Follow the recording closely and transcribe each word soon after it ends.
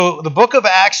So the book of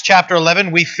Acts, chapter 11,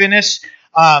 we finished.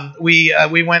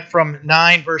 We went from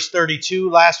 9 verse 32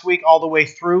 last week all the way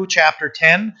through chapter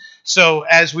 10. So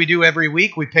as we do every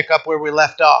week, we pick up where we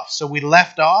left off. So we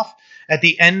left off at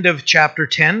the end of chapter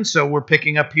 10. So we're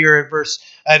picking up here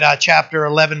at chapter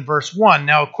 11, verse 1.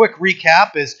 Now, a quick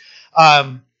recap is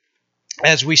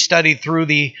as we studied through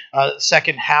the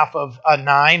second half of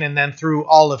 9 and then through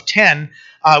all of 10,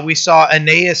 we saw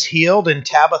Aeneas healed and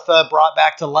Tabitha brought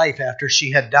back to life after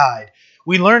she had died.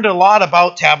 We learned a lot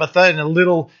about Tabitha and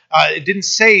it didn't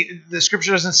say, the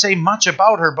scripture doesn't say much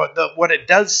about her, but what it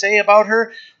does say about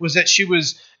her was that she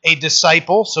was a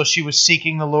disciple, so she was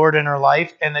seeking the Lord in her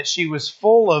life, and that she was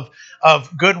full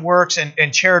of good works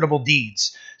and charitable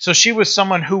deeds. So she was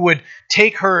someone who would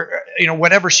take her,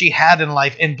 whatever she had in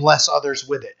life and bless others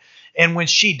with it. And when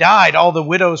she died, all the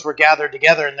widows were gathered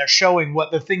together and they're showing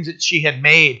what the things that she had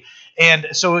made. And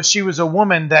so she was a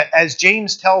woman that, as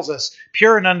James tells us,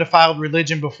 pure and undefiled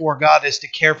religion before God is to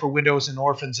care for widows and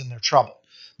orphans in their trouble.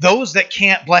 Those that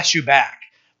can't bless you back.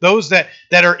 Those that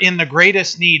are in the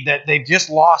greatest need, that they've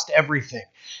just lost everything.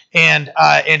 And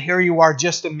here you are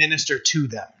just to minister to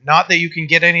them. Not that you can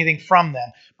get anything from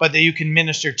them, but that you can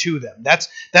minister to them.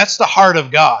 That's the heart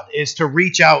of God, is to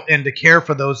reach out and to care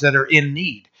for those that are in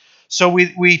need. So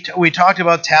we talked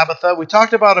about Tabitha. We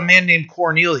talked about a man named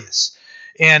Cornelius.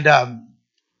 And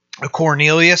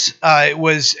Cornelius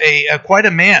was quite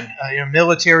a man, a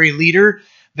military leader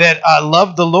that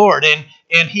loved the Lord.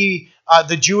 And he...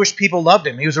 the Jewish people loved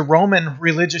him. He was a Roman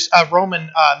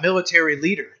military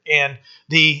leader, and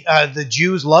the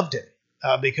Jews loved him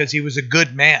because he was a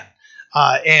good man,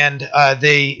 and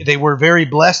they were very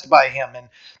blessed by him. And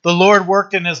the Lord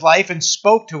worked in his life and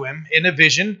spoke to him in a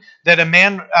vision that a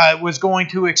man was going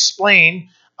to explain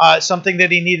something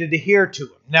that he needed to hear to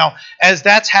him. Now, as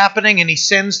that's happening, and he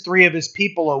sends 3 of his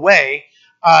people away,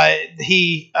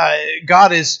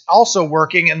 God is also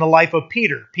working in the life of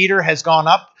Peter. Peter has gone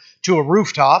up to a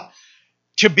rooftop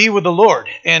to be with the Lord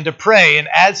and to pray. And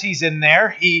as he's in there,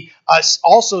 he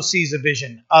also sees a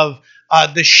vision of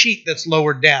the sheet that's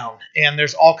lowered down. And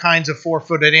there's all kinds of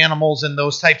 4-footed animals and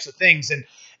those types of things.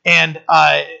 And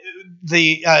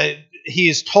he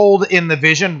is told in the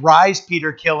vision, "Rise,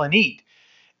 Peter, kill and eat."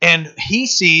 And he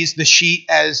sees the sheet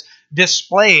as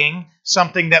displaying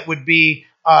something that would be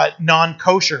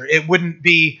non-kosher. It wouldn't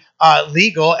be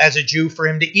legal as a Jew for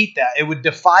him to eat that. It would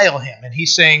defile him. And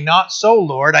he's saying, "Not so,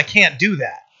 Lord, I can't do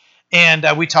that." And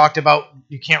we talked about,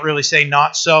 you can't really say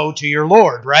 "not so" to your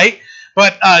Lord, right?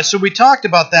 But so we talked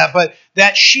about that, but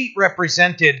that sheet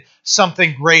represented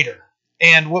something greater.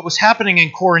 And what was happening in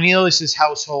Cornelius'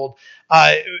 household,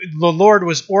 the Lord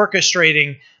was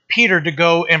orchestrating Peter to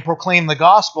go and proclaim the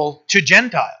gospel to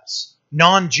Gentiles,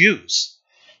 non-Jews.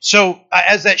 So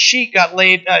as that sheet got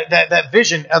laid, that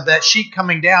vision of that sheet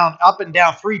coming down, up and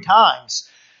down 3 times,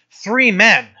 3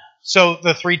 men. So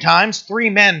the 3 times,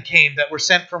 3 men came that were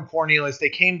sent from Cornelius. They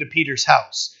came to Peter's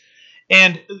house.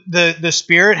 And the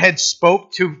Spirit had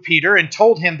spoke to Peter and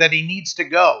told him that he needs to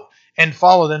go and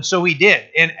follow them. So he did.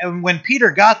 And when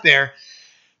Peter got there,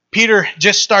 Peter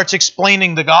just starts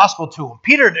explaining the gospel to him.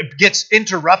 Peter gets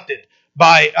interrupted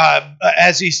by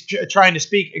as he's trying to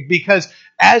speak, because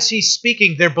as he's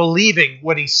speaking, they're believing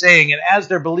what he's saying, and as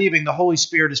they're believing, the Holy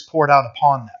Spirit is poured out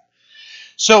upon them.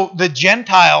 So the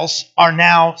Gentiles are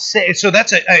now saved. So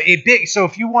that's a big. So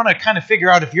if you want to kind of figure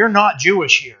out, if you're not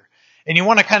Jewish here, and you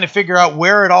want to kind of figure out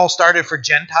where it all started for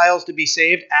Gentiles to be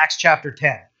saved, Acts chapter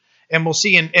 10. And we'll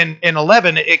see in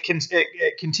 11,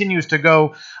 it continues to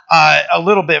go a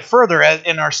little bit further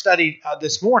in our study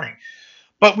this morning.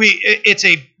 But that's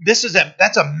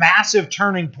a massive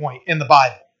turning point in the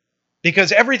Bible,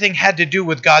 because everything had to do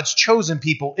with God's chosen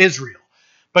people, Israel.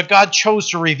 But God chose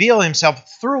to reveal himself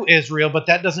through Israel, but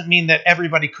that doesn't mean that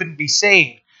everybody couldn't be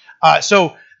saved.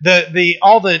 So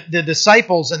all the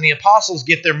disciples and the apostles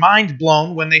get their mind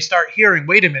blown when they start hearing,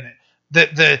 wait a minute,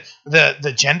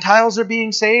 the Gentiles are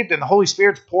being saved and the Holy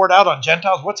Spirit's poured out on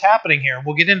Gentiles. What's happening here?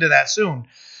 We'll get into that soon.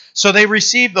 So they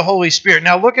received the Holy Spirit.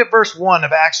 Now look at verse 1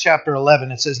 of Acts chapter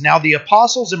 11. It says, "Now the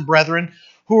apostles and brethren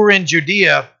who were in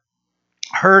Judea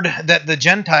heard that the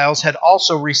Gentiles had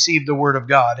also received the word of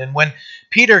God. And when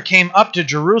Peter came up to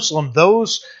Jerusalem,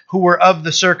 those who were of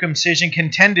the circumcision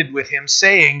contended with him,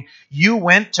 saying, 'You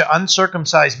went to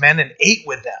uncircumcised men and ate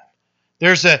with them.'"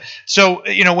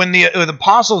 When the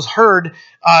apostles heard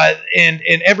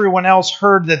and everyone else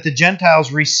heard that the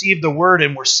Gentiles received the word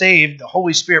and were saved, the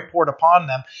Holy Spirit poured upon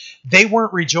them, they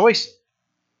weren't rejoicing.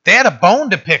 They had a bone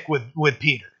to pick with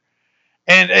Peter.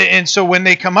 And so when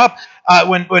they come up,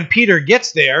 when Peter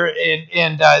gets there,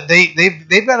 and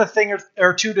they've got a thing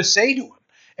or two to say to him.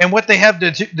 And what they have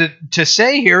to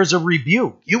say here is a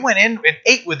rebuke. You went in and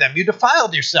ate with them. You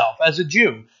defiled yourself as a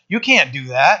Jew. You can't do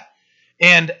that.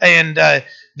 And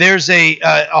there's a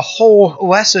whole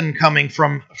lesson coming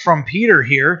from Peter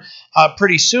here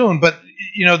pretty soon. But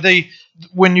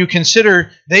when you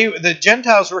consider the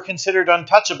Gentiles were considered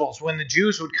untouchables. When the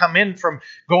Jews would come in from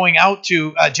going out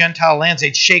to Gentile lands,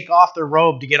 they'd shake off their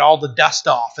robe to get all the dust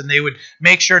off, and they would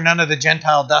make sure none of the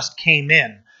Gentile dust came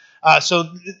in.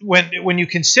 So when you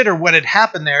consider what had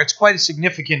happened there, it's quite a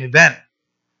significant event.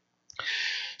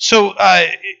 So,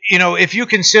 if you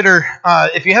consider,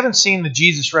 if you haven't seen the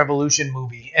Jesus Revolution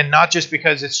movie, and not just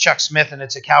because it's Chuck Smith and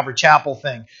it's a Calvary Chapel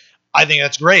thing, I think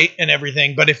that's great and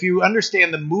everything. But if you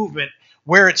understand the movement,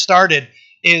 where it started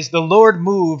is the Lord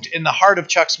moved in the heart of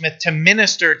Chuck Smith to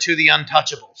minister to the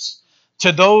untouchables,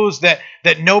 to those that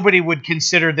nobody would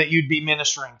consider that you'd be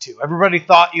ministering to. Everybody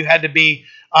thought you had to be,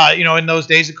 in those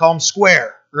days they call them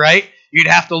square, right? You'd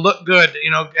have to look good,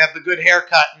 have the good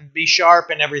haircut and be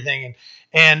sharp and everything.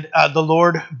 And the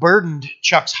Lord burdened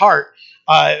Chuck's heart,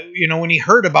 when he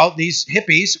heard about these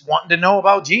hippies wanting to know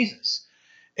about Jesus.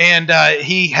 And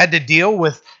he had to deal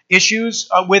with issues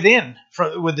with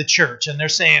the church. And they're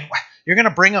saying, you're going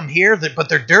to bring them here, but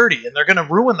they're dirty and they're going to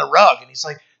ruin the rug. And he's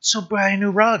like, so buy a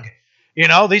new rug.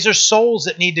 These are souls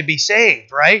that need to be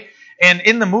saved, right? And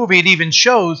in the movie, it even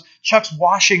shows Chuck's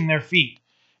washing their feet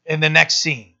in the next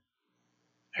scene.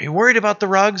 Are you worried about the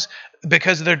rugs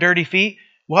because of their dirty feet?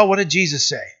 Well, what did Jesus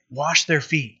say? Wash their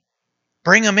feet.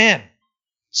 Bring them in.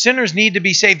 Sinners need to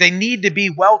be saved. They need to be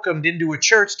welcomed into a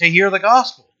church to hear the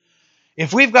gospel.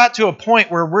 If we've got to a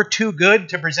point where we're too good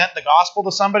to present the gospel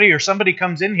to somebody, or somebody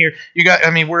comes in here,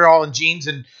 we're all in jeans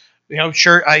and,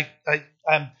 shirt.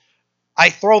 I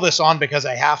throw this on because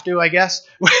I have to, I guess,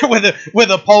 with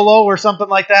a polo or something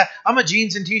like that. I'm a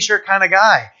jeans and t-shirt kind of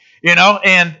guy,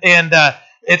 and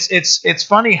it's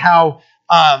funny how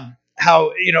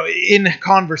in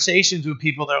conversations with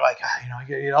people, they're like, I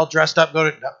get all dressed up,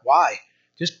 why?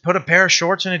 Just put a pair of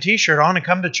shorts and a t-shirt on and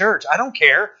come to church. I don't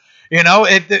care.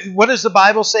 What does the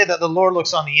Bible say? That the Lord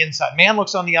looks on the inside. Man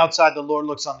looks on the outside. The Lord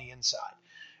looks on the inside.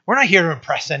 We're not here to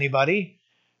impress anybody.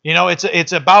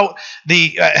 It's about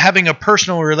the having a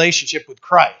personal relationship with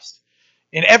Christ.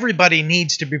 And everybody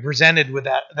needs to be presented with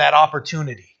that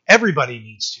opportunity. Everybody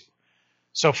needs to.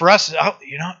 So for us,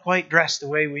 you're not quite dressed the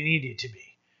way we need you to be.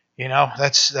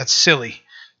 That's silly.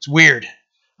 It's weird.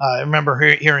 I remember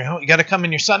hearing, you got to come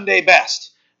in your Sunday best.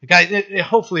 The guy,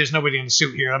 hopefully there's nobody in the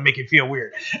suit here. I'll make you feel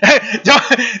weird.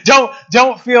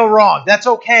 don't feel wrong. That's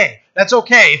okay. That's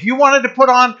okay. If you wanted to put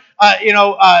on,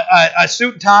 a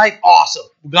suit and tie, awesome.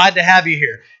 Glad to have you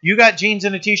here. You got jeans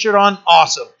and a t-shirt on,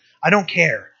 awesome. I don't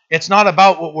care. It's not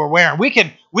about what we're wearing. We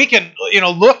can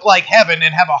look like heaven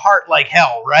and have a heart like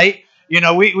hell, right?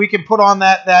 We can put on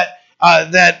that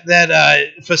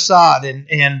facade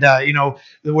and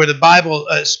where the Bible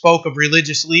spoke of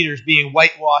religious leaders being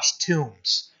whitewashed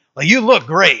tombs. Like, you look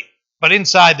great, but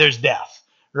inside there's death,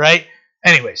 right?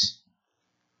 Anyways,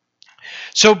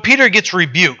 so Peter gets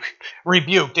rebuked,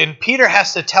 and Peter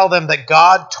has to tell them that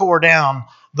God tore down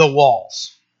the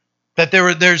walls. That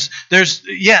the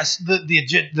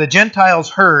Gentiles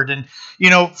heard, and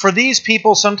for these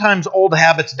people, sometimes old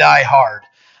habits die hard.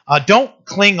 Don't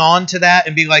cling on to that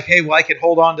and be like, hey, well, I could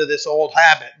hold on to this old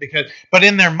habit but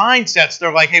in their mindsets,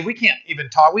 they're like, hey, we can't even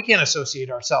talk. We can't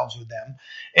associate ourselves with them.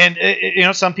 And,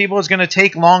 some people it's going to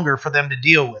take longer for them to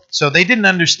deal with. So they didn't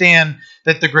understand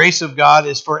that the grace of God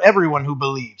is for everyone who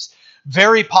believes.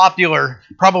 Very popular,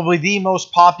 probably the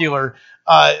most popular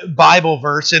Bible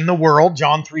verse in the world,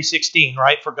 John 3:16,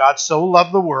 right? For God so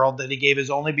loved the world that he gave his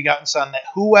only begotten son, that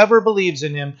whoever believes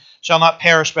in him shall not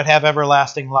perish but have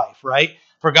everlasting life, right?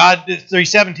 For God,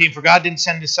 3:17, for God didn't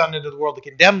send his son into the world to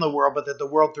condemn the world, but that the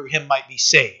world through him might be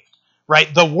saved,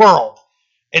 right? The world.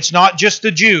 It's not just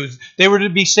the Jews. They were to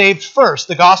be saved first.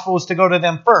 The gospel was to go to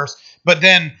them first. But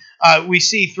then we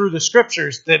see through the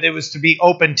scriptures that it was to be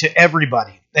open to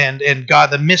everybody. And God,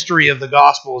 the mystery of the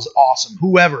gospel is awesome.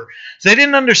 Whoever. So they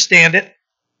didn't understand it.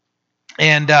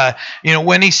 And,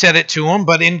 when he said it to them,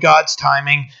 but in God's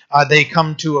timing, they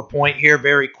come to a point here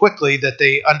very quickly that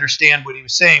they understand what he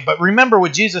was saying. But remember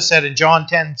what Jesus said in John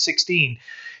 10:16.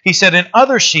 He said, "And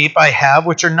other sheep I have,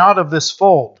 which are not of this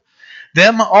fold.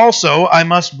 Them also I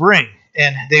must bring,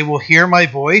 and they will hear my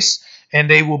voice, and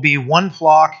they will be one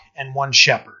flock and one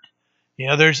shepherd."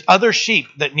 There's other sheep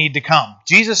that need to come.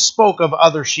 Jesus spoke of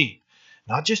other sheep.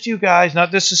 Not just you guys,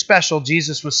 not this is special.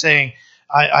 Jesus was saying,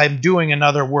 I'm doing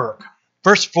another work.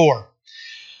 Verse 4.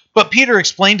 But Peter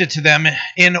explained it to them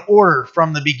in order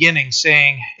from the beginning,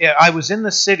 saying, I was in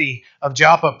the city of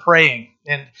Joppa praying,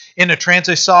 and in a trance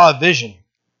I saw a vision.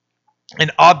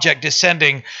 an object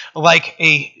descending like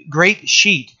a great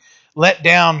sheet let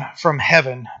down from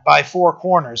heaven by four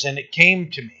corners, and it came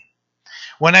to me.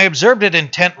 When I observed it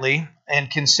intently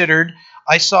and considered,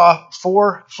 I saw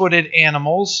four-footed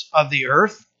animals of the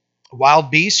earth, wild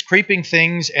beasts, creeping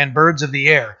things, and birds of the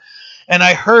air. And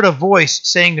I heard a voice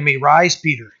saying to me, "Rise,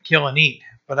 Peter, kill and eat."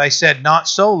 But I said, "Not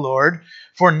so, Lord,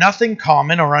 for nothing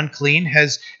common or unclean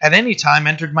has at any time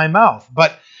entered my mouth."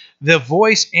 But the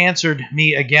voice answered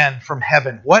me again from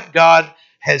heaven, "What God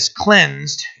has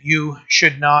cleansed, you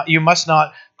must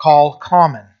not call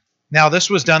common." Now this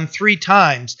was done 3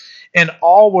 times, and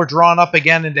all were drawn up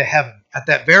again into heaven. At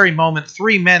that very moment,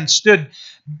 3 men stood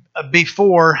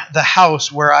before the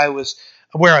house where I was,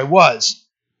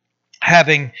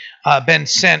 having been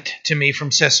sent to me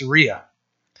from Caesarea.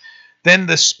 Then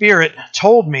the Spirit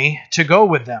told me to go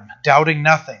with them, doubting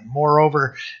nothing.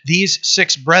 Moreover, these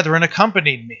 6 brethren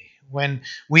accompanied me when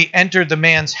we entered the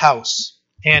man's house,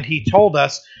 and he told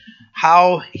us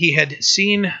how he had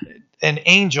seen an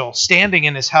angel standing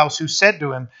in his house who said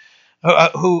to him,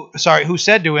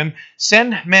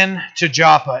 "Send men to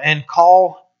Joppa and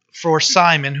call for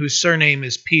Simon, whose surname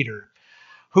is Peter,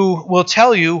 who will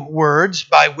tell you words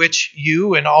by which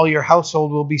you and all your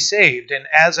household will be saved." And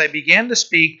as I began to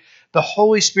speak, the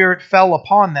Holy Spirit fell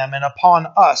upon them and upon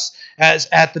us as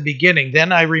at the beginning.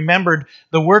 Then I remembered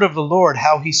the word of the Lord,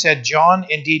 how he said, "John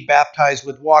indeed baptized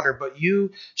with water, but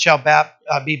you shall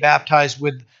be baptized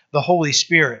with the Holy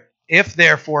Spirit." If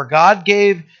therefore God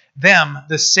gave them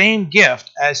the same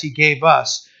gift as he gave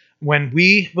us when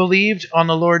we believed on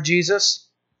the Lord Jesus,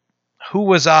 who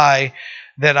was I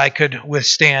that I could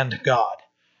withstand God?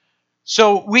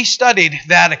 So we studied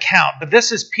that account, but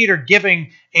this is Peter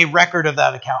giving a record of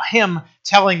that account. Him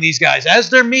telling these guys as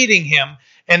they're meeting him,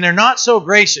 and they're not so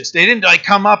gracious. They didn't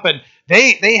come up and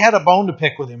they had a bone to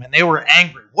pick with him, and they were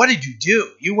angry. "What did you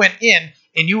do? You went in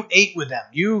and you ate with them.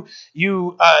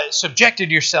 You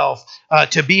subjected yourself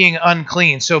to being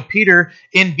unclean." So Peter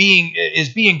is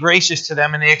being gracious to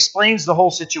them, and he explains the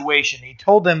whole situation. He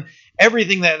told them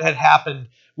everything that had happened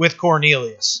with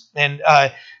Cornelius, and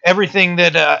everything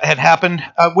that had happened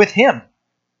with him,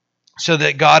 so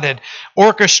that God had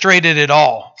orchestrated it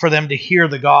all for them to hear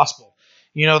the gospel.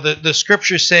 You know, the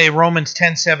scriptures say, Romans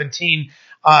 10:17,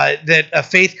 that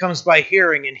faith comes by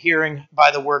hearing, and hearing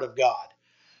by the word of God.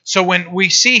 So when we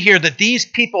see here that these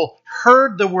people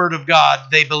heard the word of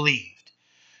God, they believed.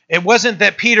 It wasn't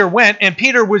that Peter went, and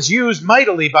Peter was used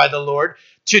mightily by the Lord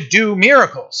to do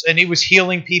miracles, and he was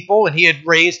healing people, and he had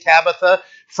raised Tabitha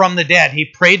from the dead. He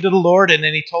prayed to the Lord, and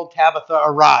then he told Tabitha,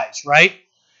 "Arise," right?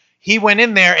 He went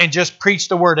in there and just preached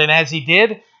the word, and as he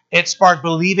did, it sparked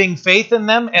believing faith in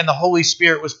them, and the Holy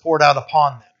Spirit was poured out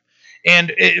upon them.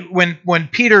 And when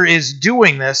Peter is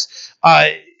doing this,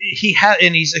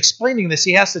 and he's explaining this,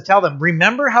 he has to tell them,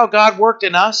 "Remember how God worked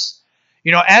in us?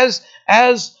 You know, as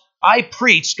I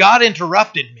preached, God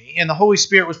interrupted me, and the Holy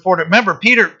Spirit was poured out." Remember,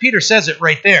 Peter says it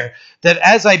right there, that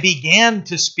as I began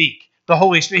to speak, the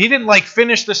Holy Spirit, he didn't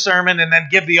finish the sermon and then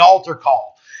give the altar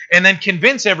call and then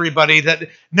convince everybody that,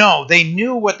 no, they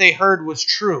knew what they heard was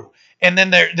true. And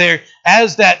then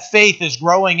as that faith is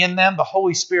growing in them, the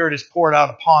Holy Spirit is poured out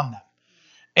upon them.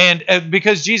 And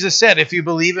because Jesus said, if you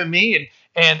believe in me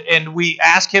and we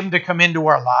ask him to come into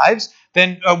our lives,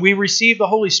 then we receive the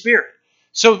Holy Spirit.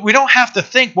 So we don't have to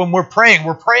think when we're praying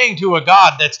to a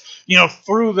God that's,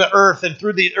 through the earth and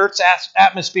through the earth's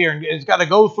atmosphere, and it's got to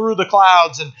go through the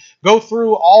clouds and go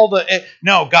through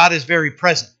no, God is very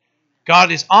present.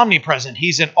 God is omnipresent.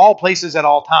 He's in all places at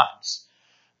all times.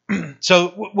 So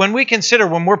when we consider,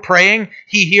 when we're praying,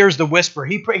 he hears the whisper.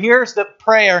 He hears the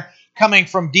prayer coming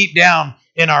from deep down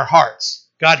in our hearts.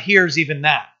 God hears even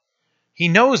that. He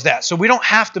knows that. So we don't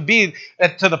have to be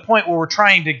to the point where we're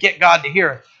trying to get God to hear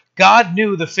it. God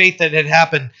knew the faith that had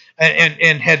happened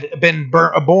and had been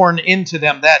born into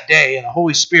them that day, and the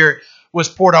Holy Spirit was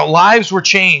poured out. Lives were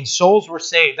changed. Souls were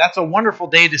saved. That's a wonderful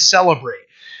day to celebrate.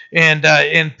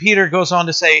 And Peter goes on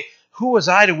to say, who was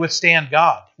I to withstand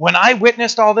God? When I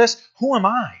witnessed all this, who am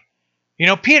I?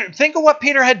 Peter, think of what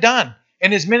Peter had done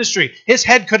in his ministry. His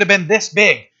head could have been this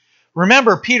big.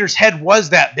 Remember, Peter's head was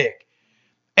that big.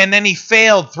 And then he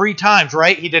failed 3 times,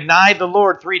 right? He denied the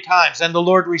Lord 3 times, and the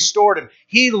Lord restored him.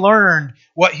 He learned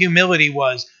what humility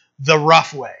was the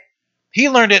rough way. He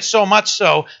learned it so much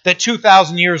so that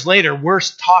 2,000 years later, we're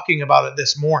talking about it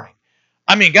this morning.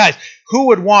 I mean, guys, who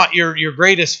would want your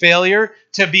greatest failure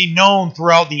to be known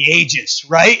throughout the ages,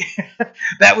 right?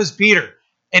 That was Peter,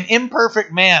 an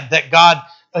imperfect man that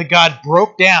God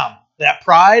broke down that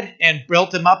pride and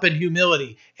built him up in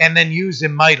humility and then used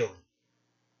him mightily.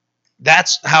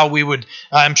 That's how we would,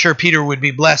 I'm sure Peter would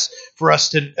be blessed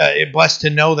to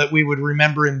know that we would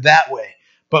remember him that way.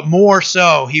 But more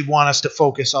so, he wants us to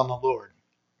focus on the Lord.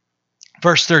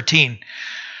 Verse 13,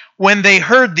 when they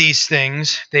heard these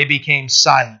things, they became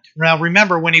silent. Now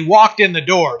remember, when he walked in the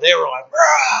door, they were like,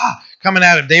 "Rah!" Coming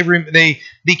at him. They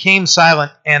became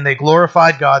silent, and they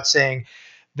glorified God, saying,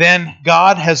 then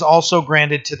God has also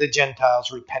granted to the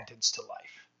Gentiles repentance to life.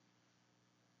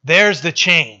 There's the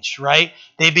change, right?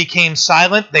 They became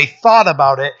silent. They thought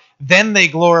about it. Then they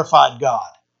glorified God.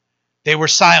 They were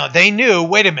silent. They knew,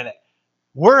 wait a minute,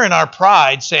 we're in our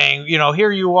pride saying,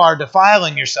 here you are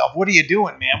defiling yourself. What are you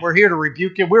doing, man? We're here to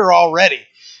rebuke you. We're all ready.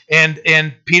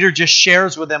 And Peter just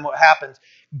shares with them what happens.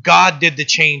 God did the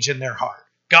change in their heart.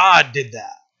 God did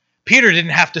that. Peter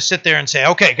didn't have to sit there and say,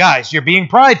 okay, guys, you're being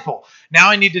prideful. Now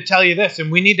I need to tell you this,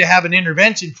 and we need to have an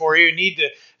intervention for you. You need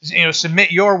to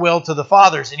submit your will to the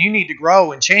Father's, and you need to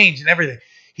grow and change and everything.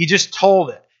 He just told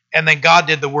it. And then God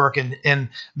did the work in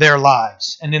their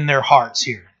lives and in their hearts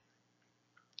here.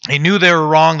 He knew they were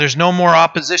wrong. There's no more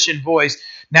opposition voice.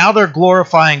 Now they're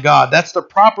glorifying God. That's the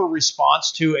proper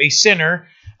response to a sinner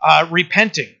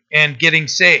repenting and getting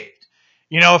saved.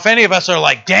 If any of us are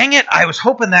like, dang it, I was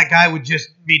hoping that guy would just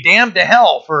be damned to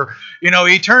hell for,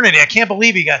 eternity. I can't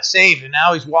believe he got saved and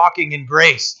now he's walking in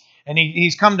grace and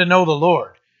he's come to know the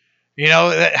Lord.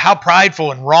 How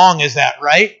prideful and wrong is that,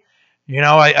 right?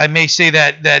 I may say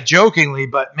that jokingly,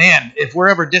 but man, if we're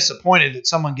ever disappointed that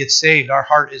someone gets saved, our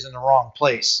heart is in the wrong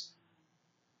place.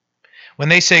 When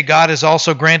they say God has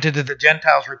also granted to the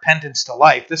Gentiles repentance to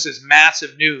life, this is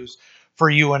massive news for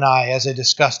you and I, as I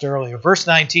discussed earlier. Verse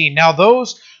 19, now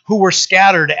those who were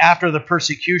scattered after the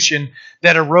persecution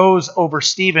that arose over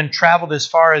Stephen traveled as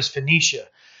far as Phoenicia,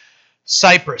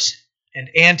 Cyprus, and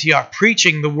Antioch,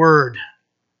 preaching the word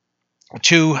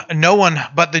to no one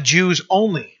but the Jews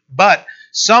only. But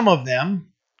some of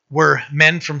them were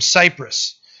men from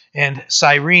Cyprus and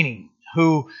Cyrene,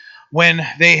 who, when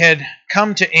they had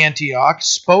come to Antioch,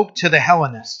 spoke to the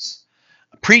Hellenists,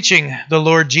 preaching the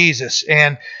Lord Jesus.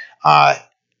 And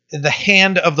the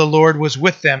hand of the Lord was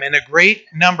with them, and a great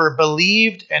number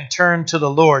believed and turned to the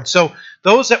Lord. So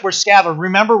those that were scattered,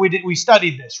 remember we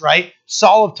studied this, right?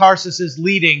 Saul of Tarsus is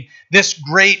leading this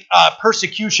great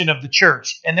persecution of the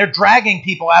church, and they're dragging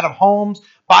people out of homes,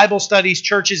 Bible studies,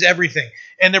 churches, everything,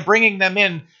 and they're bringing them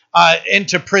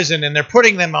into prison, and they're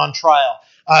putting them on trial.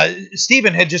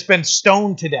 Stephen had just been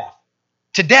stoned to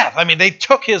death. I mean, they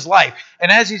took his life,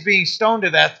 and as he's being stoned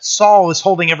to death, Saul is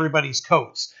holding everybody's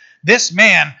coats. This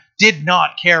man did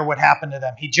not care what happened to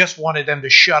them. He just wanted them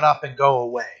to shut up and go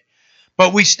away.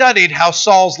 But we studied how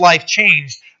Saul's life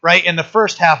changed, right, in the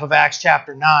first half of Acts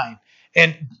chapter 9.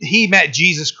 And he met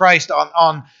Jesus Christ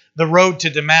on the road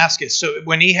to Damascus. So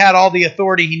when he had all the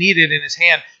authority he needed in his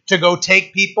hand to go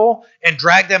take people and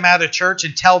drag them out of church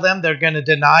and tell them they're going to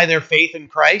deny their faith in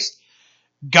Christ,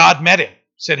 God met him.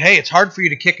 Said, hey, it's hard for you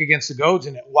to kick against the goads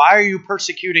in it. Why are you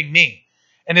persecuting me?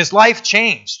 And his life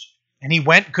changed. And he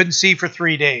went, couldn't see for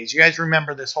 3 days. You guys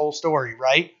remember this whole story,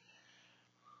 right?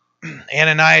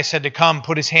 Ananias had to come,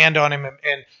 put his hand on him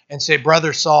and say,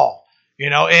 Brother Saul,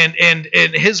 and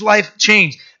his life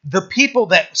changed. The people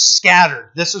that scattered,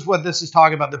 this is what this is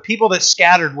talking about. The people that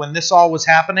scattered when this all was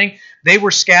happening, they were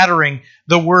scattering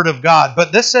the word of God.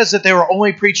 But this says that they were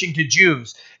only preaching to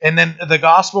Jews. And then the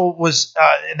gospel was,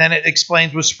 and then it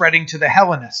explains, was spreading to the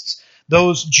Hellenists,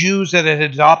 those Jews that had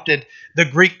adopted the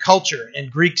Greek culture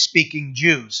and Greek-speaking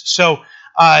Jews. So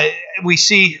we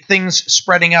see things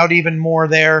spreading out even more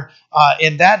there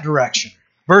in that direction.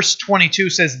 Verse 22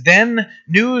 says, then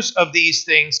news of these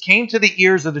things came to the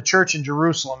ears of the church in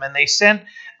Jerusalem, and they sent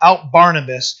out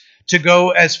Barnabas to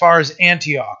go as far as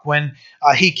Antioch. When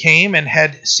he came and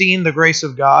had seen the grace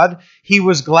of God, he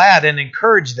was glad and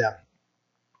encouraged them.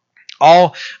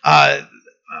 All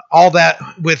that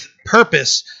with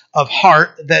purpose of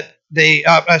heart that they,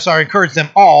 encourage them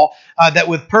all that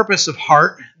with purpose of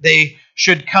heart they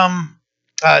should come,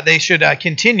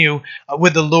 continue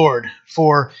with the Lord,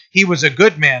 for he was a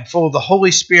good man, full of the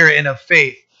Holy Spirit and of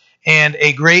faith, and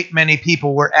a great many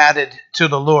people were added to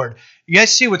the Lord. You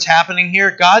guys see what's happening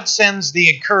here? God sends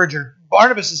the encourager.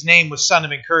 Barnabas' name was son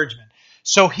of encouragement.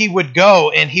 So he would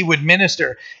go and he would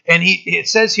minister. And it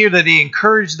says here that he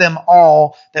encouraged them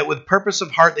all that with purpose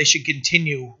of heart they should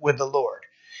continue with the Lord.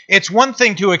 It's one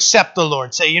thing to accept the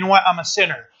Lord. Say, you know what, I'm a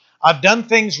sinner. I've done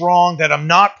things wrong that I'm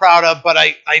not proud of, but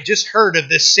I just heard of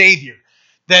this Savior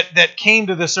that came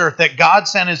to this earth, that God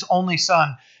sent his only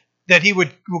son, that he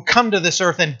would come to this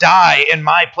earth and die in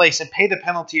my place and pay the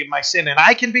penalty of my sin. And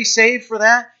I can be saved for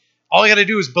that. All I got to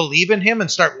do is believe in him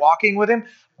and start walking with him.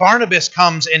 Barnabas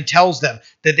comes and tells them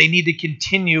that they need to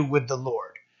continue with the Lord.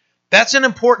 That's an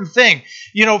important thing.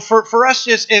 For us,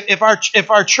 just if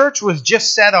our church was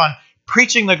just set on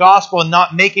preaching the gospel and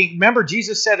not making, remember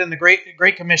Jesus said in the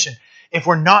Great Commission, if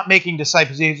we're not making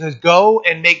disciples, he says, go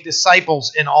and make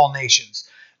disciples in all nations.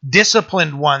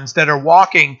 Disciplined ones that are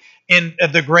walking in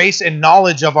the grace and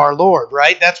knowledge of our Lord,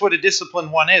 right? That's what a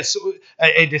disciplined one is,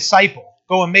 a disciple.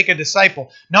 Go and make a disciple.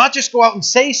 Not just go out and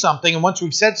say something, and once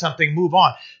we've said something, move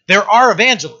on. There are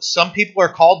evangelists. Some people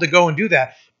are called to go and do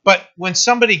that. But when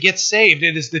somebody gets saved,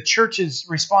 it is the church's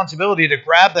responsibility to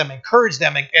grab them, encourage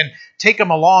them, and take them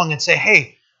along and say,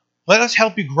 hey, let us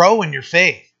help you grow in your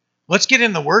faith. Let's get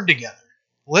in the Word together.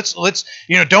 Let's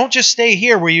don't just stay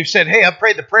here where you've said, hey, I've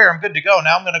prayed the prayer, I'm good to go.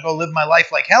 Now I'm going to go live my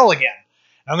life like hell again.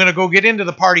 I'm going to go get into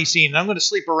the party scene, and I'm going to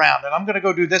sleep around, and I'm going to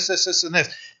go do this, and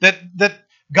this. That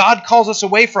God calls us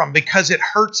away from because it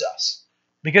hurts us,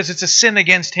 because it's a sin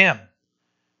against Him.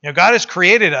 God has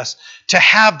created us to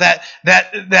have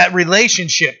that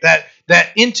relationship,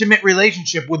 that intimate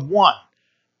relationship with one,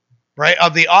 right,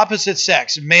 of the opposite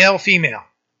sex, male, female,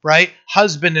 right,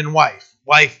 husband and wife,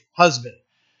 husband.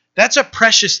 That's a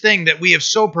precious thing that we have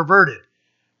so perverted.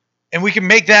 And we can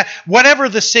make that, whatever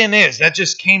the sin is, that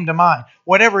just came to mind,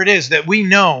 whatever it is, that we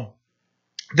know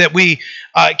that we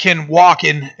can walk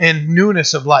in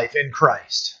newness of life in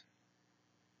Christ.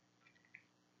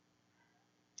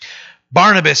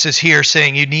 Barnabas is here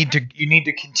saying you need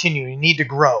to continue, you need to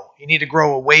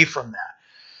grow away from that.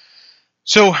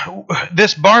 So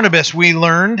this Barnabas, we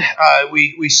learned,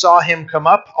 we saw him come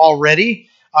up already.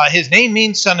 His name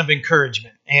means son of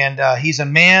encouragement, and he's a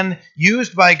man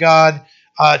used by God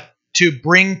to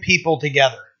bring people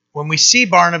together. When we see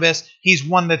Barnabas, he's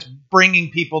one that's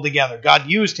bringing people together. God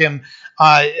used him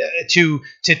to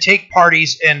take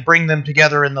parties and bring them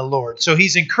together in the Lord. So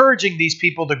he's encouraging these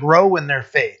people to grow in their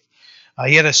faith.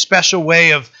 He had a special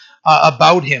way of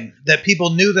about him that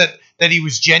people knew that he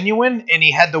was genuine, and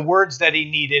he had the words that he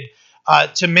needed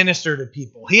to minister to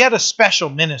people. He had a special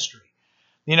ministry.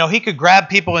 He could grab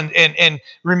people and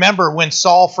remember when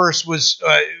Saul first was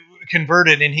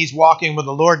converted and he's walking with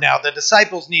the Lord now, the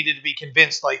disciples needed to be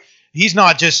convinced, like, he's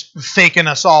not just faking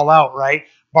us all out, right?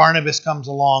 Barnabas comes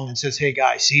along and says, hey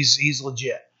guys, he's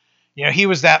legit. He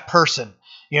was that person.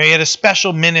 He had a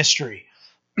special ministry.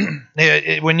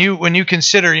 When you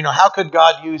consider, how could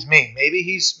God use me?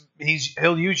 Maybe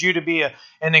he'll use you to be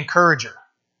an encourager.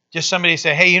 Just somebody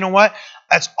say, hey, you know what?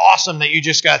 That's awesome that you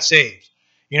just got saved.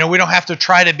 We don't have to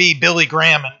try to be Billy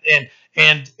Graham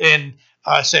and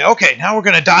say, okay, now we're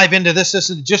going to dive into this,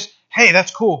 and just, hey,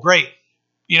 that's cool, great.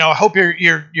 I hope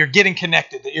you're getting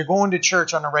connected, that you're going to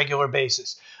church on a regular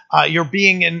basis. You're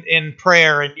being in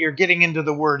prayer, and you're getting into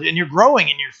the Word, and you're growing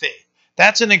in your faith.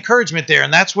 That's an encouragement there,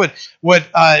 and that's what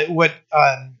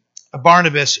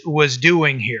Barnabas was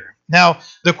doing here. Now,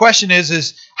 the question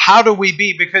is how do we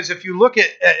be? Because if you look at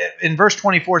in verse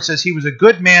 24, it says he was a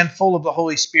good man, full of the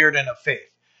Holy Spirit and of faith.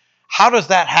 How does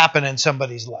that happen in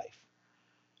somebody's life?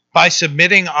 By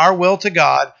submitting our will to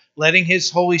God, letting His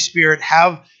Holy Spirit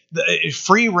have the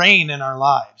free reign in our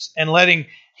lives, and letting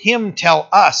Him tell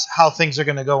us how things are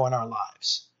going to go in our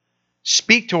lives.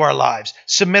 Speak to our lives,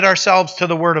 submit ourselves to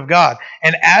the Word of God.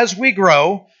 And as we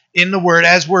grow in the Word,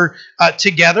 as we're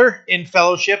together in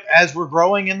fellowship, as we're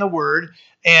growing in the Word,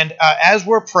 and as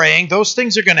we're praying, those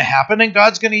things are going to happen, and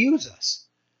God's going to use us.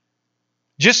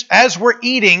 Just as we're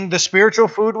eating the spiritual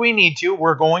food we need to,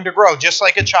 we're going to grow, just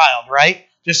like a child, right?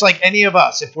 Just like any of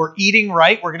us. If we're eating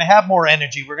right, we're going to have more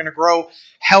energy. We're going to grow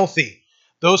healthy.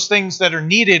 Those things that are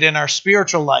needed in our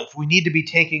spiritual life, we need to be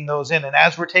taking those in. And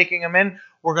as we're taking them in,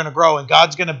 we're going to grow. And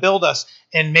God's going to build us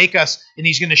and make us, and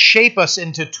He's going to shape us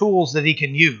into tools that He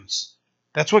can use.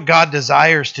 That's what God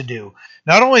desires to do.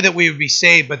 Not only that we would be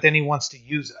saved, but then He wants to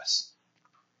use us.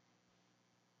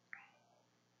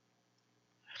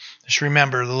 Just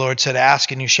remember, the Lord said,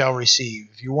 ask and you shall receive.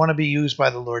 If you want to be used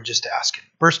by the Lord, just ask Him.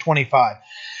 Verse 25.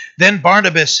 Then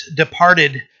Barnabas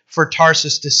departed for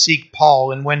Tarsus to seek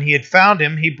Paul, and when he had found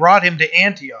him, he brought him to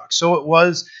Antioch. So it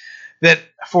was that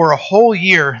for a whole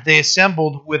year they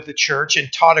assembled with the church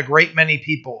and taught a great many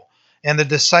people. And the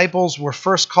disciples were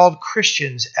first called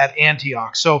Christians at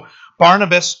Antioch. So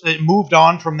Barnabas moved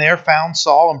on from there, found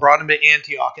Saul, and brought him to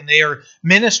Antioch. And they are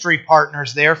ministry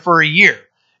partners there for a year.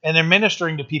 And they're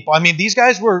ministering to people. I mean, these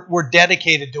guys were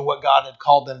dedicated to what God had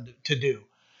called them to do.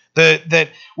 That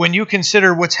when you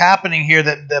consider what's happening here,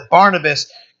 that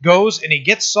Barnabas goes and he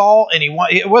gets Saul, and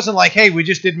it wasn't like, hey, we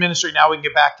just did ministry, now we can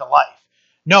get back to life.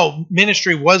 No,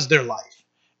 ministry was their life.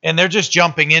 And they're just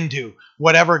jumping into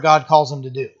whatever God calls them to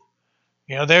do.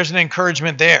 There's an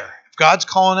encouragement there. If God's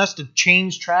calling us to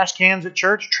change trash cans at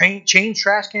church, change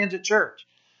trash cans at church.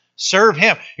 Serve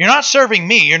Him. You're not serving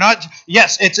me. You're not.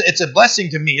 Yes, it's a blessing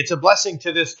to me. It's a blessing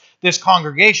to this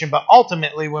congregation. But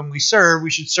ultimately, when we serve,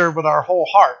 we should serve with our whole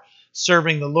heart,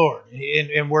 serving the Lord,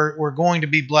 and we're going to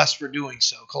be blessed for doing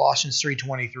so. Colossians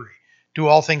 3:23. Do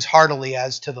all things heartily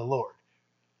as to the Lord.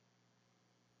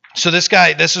 So this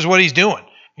guy, this is what he's doing.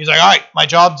 He's like, all right, my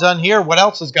job's done here. What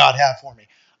else does God have for me?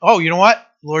 Oh, you know what?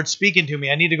 The Lord's speaking to me.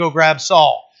 I need to go grab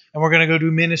Saul, and we're going to go do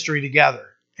ministry together.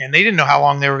 And they didn't know how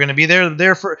long they were going to be there.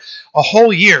 There for a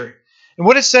whole year. And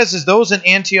what it says is those in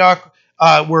Antioch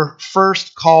were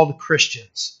first called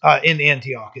Christians. In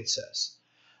Antioch, it says.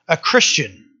 A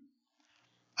Christian.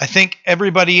 I think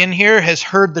everybody in here has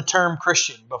heard the term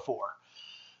Christian before.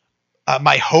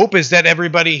 My hope is that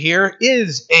everybody here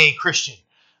is a Christian.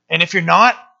 And if you're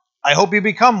not, I hope you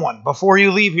become one before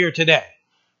you leave here today.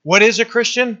 What is a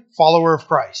Christian? Follower of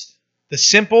Christ. The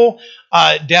simple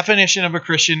definition of a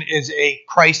Christian is a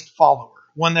Christ follower,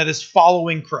 one that is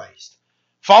following Christ,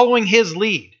 following His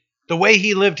lead, the way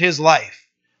He lived His life.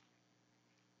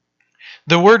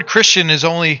 The word Christian is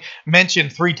only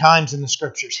mentioned 3 times in the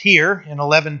Scriptures. Here in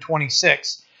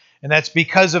 11:26, and that's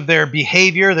because of their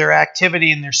behavior, their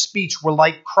activity, and their speech were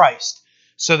like Christ.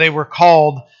 So they were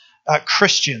called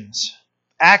Christians.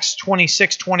 Acts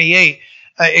 26:28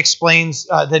 explains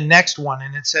the next one,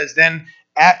 and it says, then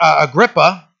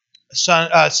Agrippa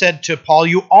said to Paul,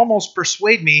 you almost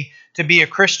persuade me to be a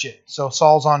Christian. So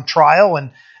Saul's on trial,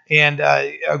 and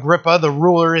Agrippa, the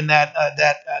ruler in that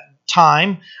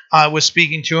time, was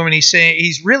speaking to him, and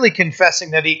he's really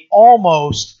confessing that he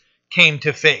almost came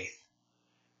to faith,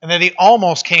 and that he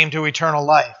almost came to eternal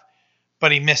life,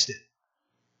 but he missed it.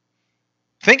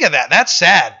 Think of that. That's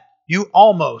sad. You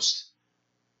almost.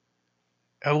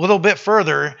 A little bit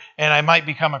further, and I might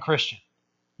become a Christian.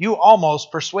 You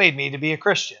almost persuade me to be a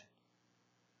Christian.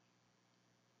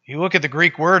 You look at the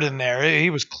Greek word in there, he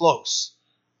was close.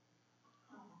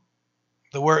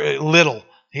 The word little.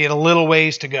 He had a little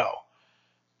ways to go.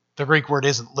 The Greek word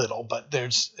isn't little, but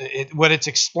what it's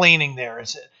explaining there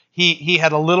is he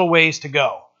had a little ways to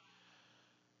go.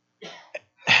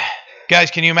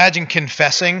 Guys, can you imagine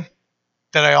confessing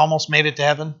that I almost made it to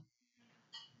heaven?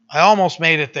 I almost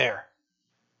made it there.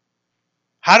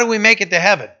 How do we make it to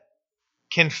heaven?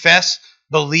 Confess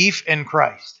belief in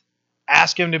Christ.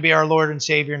 Ask Him to be our Lord and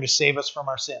Savior and to save us from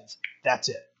our sins. That's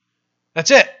it. That's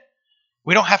it.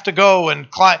 We don't have to go and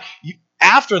climb.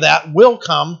 After that will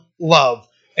come love,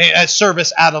 a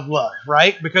service out of love,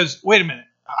 right? Because, wait a minute,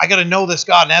 I got to know this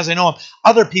God, and as I know Him,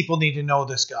 other people need to know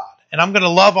this God. And I'm going to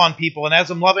love on people, and as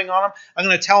I'm loving on them, I'm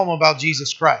going to tell them about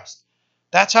Jesus Christ.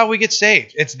 That's how we get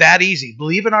saved. It's that easy.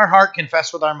 Believe in our heart,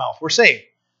 confess with our mouth. We're saved.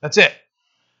 That's it.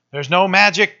 There's no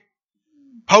magic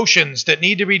potions that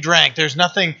need to be drank. There's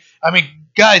nothing. I mean,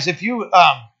 guys, if you,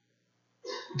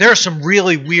 there are some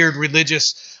really weird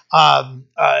religious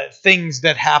things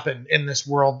that happen in this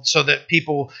world so that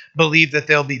people believe that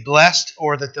they'll be blessed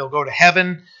or that they'll go to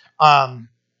heaven. I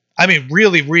mean,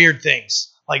 really weird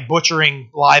things like butchering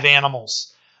live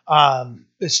animals,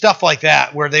 stuff like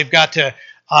that, where they've got to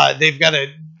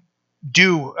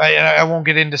do, I won't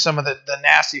get into some of the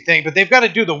nasty thing, but they've got to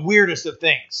do the weirdest of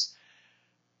things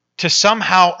to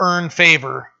somehow earn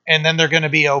favor, and then they're going to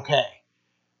be okay.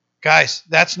 Guys,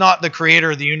 that's not the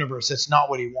creator of the universe. That's not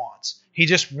what He wants. He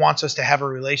just wants us to have a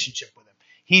relationship with Him.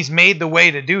 He's made the way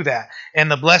to do that.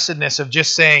 And the blessedness of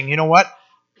just saying, you know what?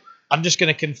 I'm just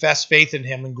going to confess faith in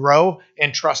Him and grow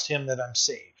and trust Him that I'm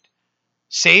saved.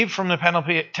 Saved from the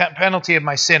penalty of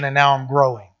my sin, and now I'm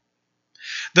growing.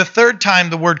 The third time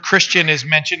the word Christian is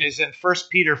mentioned is in 1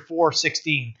 Peter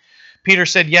 4:16. Peter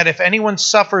said, yet if anyone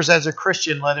suffers as a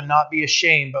Christian, let him not be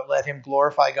ashamed, but let him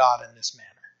glorify God in this manner.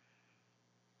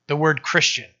 The word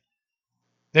Christian.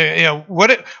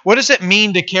 What does it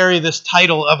mean to carry this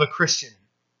title of a Christian?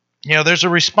 There's a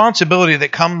responsibility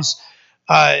that comes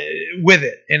with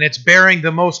it, and it's bearing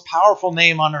the most powerful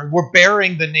name on earth. We're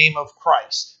bearing the name of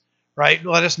Christ, right?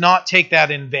 Let us not take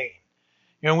that in vain.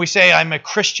 We say, I'm a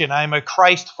Christian, I'm a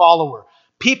Christ follower.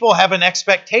 People have an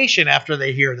expectation after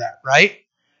they hear that, right?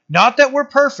 Not that we're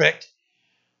perfect,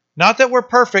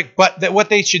 but that what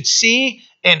they should see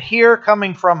and hear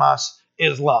coming from us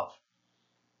is love.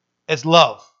 It's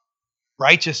love,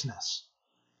 righteousness.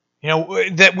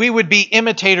 That we would be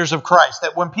imitators of Christ,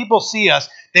 that when people see us,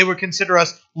 they would consider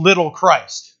us little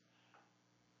Christ.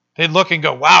 They'd look and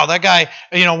go, wow, that guy,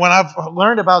 when I've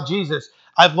learned about Jesus,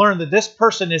 I've learned that this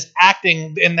person is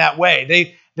acting in that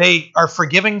way. They are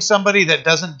forgiving somebody that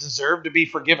doesn't deserve to be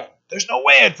forgiven. There's no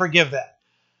way I'd forgive that.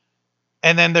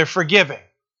 And then they're forgiving.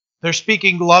 They're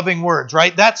speaking loving words,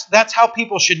 right? That's how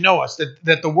people should know us,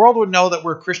 that the world would know that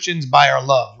we're Christians by our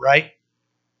love, right?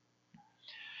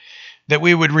 That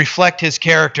we would reflect his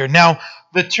character. Now,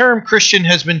 the term Christian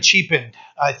has been cheapened,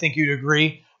 I think you'd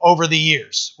agree, over the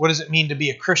years. What does it mean to be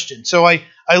a Christian? So I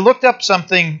looked up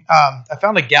something, I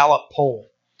found a Gallup poll.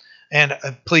 And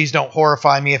please don't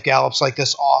horrify me if Gallup's like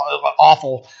this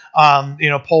awful,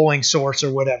 polling source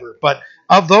or whatever. But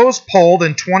of those polled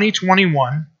in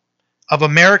 2021, of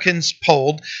Americans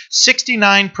polled,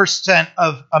 69%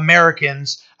 of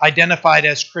Americans identified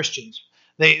as Christians.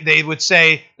 They would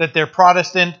say that they're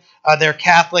Protestant, they're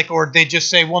Catholic, or they just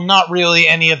say, well, not really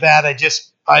any of that. I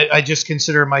just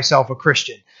consider myself a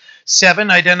Christian.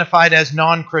 7 identified as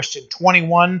non-Christian.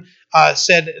 21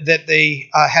 said that they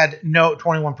had no.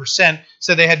 21%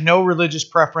 said they had no religious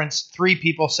preference. 3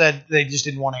 people said they just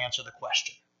didn't want to answer the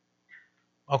question.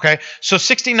 Okay, so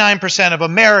 69% of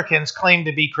Americans claim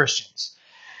to be Christians.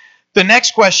 The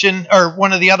next question, or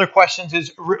one of the other questions,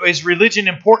 is religion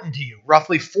important to you?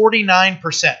 Roughly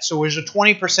 49%. So there's a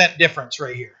 20% difference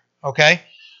right here. Okay,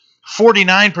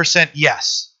 49%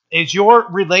 yes. Is your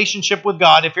relationship with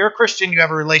God? If you're a Christian, you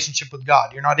have a relationship with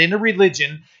God. You're not in a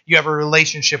religion, you have a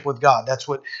relationship with God. That's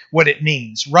what it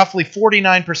means. Roughly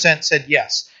 49% said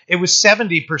yes. It was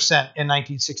 70% in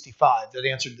 1965 that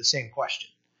answered the same question.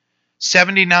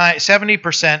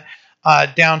 70%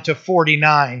 down to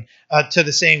 49 to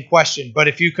the same question. But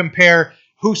if you compare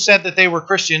who said that they were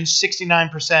Christians,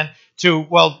 69% to,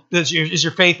 well, is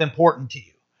your faith important to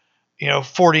you?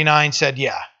 49 said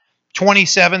yeah.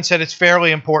 27 said it's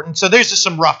fairly important. So there's just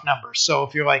some rough numbers. So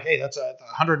if you're like, hey, that's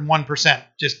 101%,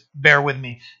 just bear with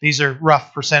me. These are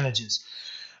rough percentages.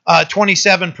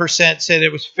 27% said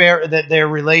it was fair, that their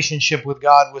relationship with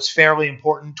God was fairly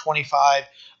important. 25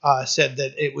 said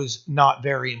that it was not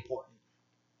very important.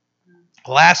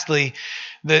 Lastly,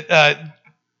 that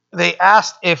they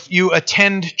asked if you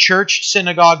attend church,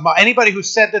 synagogue, anybody who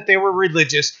said that they were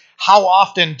religious, how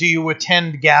often do you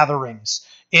attend gatherings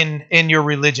in your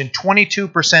religion?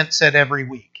 22% said every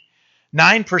week.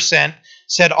 9%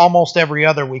 said almost every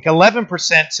other week.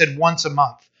 11% said once a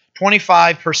month.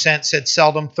 25% said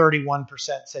seldom. 31%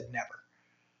 said never.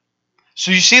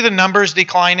 So you see the numbers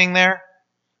declining there?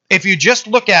 If you just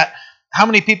look at how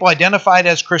many people identified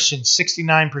as Christians,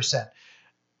 69%.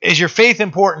 Is your faith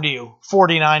important to you?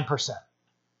 49%.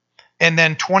 And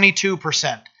then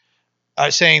 22%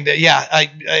 saying that, yeah,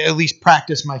 I at least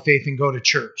practice my faith and go to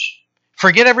church.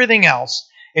 Forget everything else.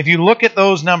 If you look at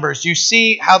those numbers, you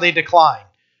see how they decline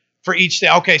for each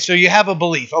day. Okay, so you have a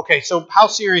belief. Okay, so how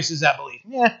serious is that belief?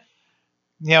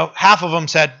 Yeah, half of them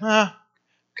said,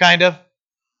 kind of.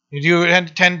 Do you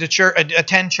attend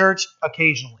church?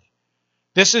 Occasionally.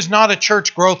 This is not a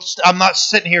church growth. I'm not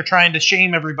sitting here trying to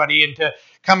shame everybody into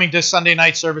coming to Sunday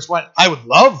night service. When I would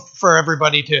love for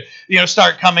everybody to,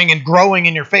 start coming and growing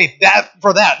in your faith.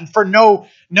 And for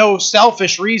no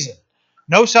selfish reason.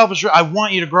 No selfish. I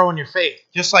want you to grow in your faith,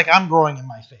 just like I'm growing in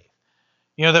my faith.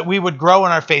 That we would grow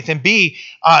in our faith and be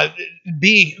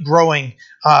growing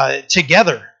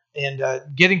together and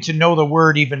getting to know the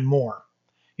Word even more.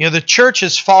 The church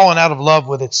has fallen out of love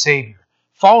with its Savior,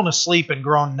 fallen asleep and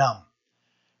grown numb.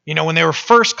 When they were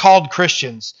first called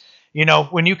Christians,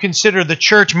 when you consider the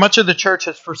church, much of the church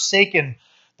has forsaken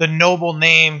the noble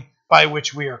name by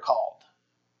which we are called.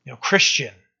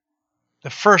 Christian. The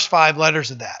first 5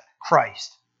 letters of that,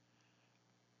 Christ.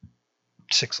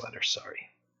 6 letters, sorry.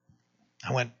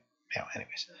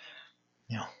 Anyways.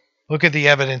 Look at the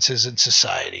evidences in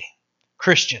society.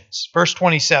 Christians. Verse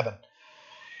 27.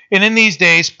 And in these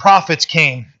days, prophets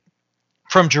came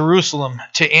from Jerusalem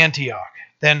to Antioch.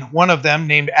 Then one of them,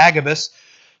 named Agabus,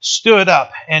 stood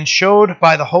up and showed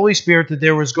by the Holy Spirit that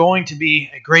there was going to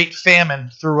be a great famine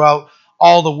throughout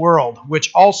all the world,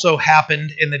 which also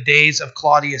happened in the days of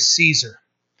Claudius Caesar.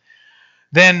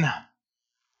 Then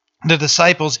the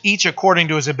disciples, each according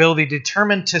to his ability,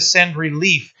 determined to send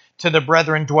relief to the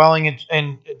brethren dwelling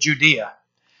in Judea.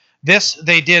 This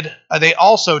they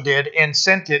also did, and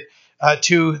sent it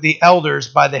to the elders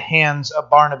by the hands of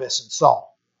Barnabas and Saul.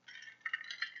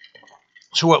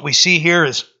 So what we see here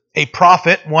is a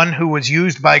prophet, one who was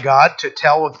used by God to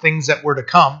tell of things that were to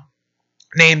come,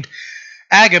 named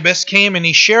Agabus, came and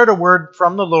he shared a word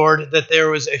from the Lord that there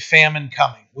was a famine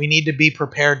coming. We need to be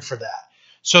prepared for that.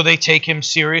 So they take him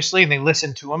seriously and they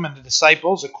listen to him, and the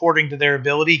disciples, according to their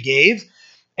ability, gave,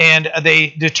 and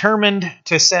they determined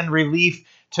to send relief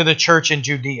to the church in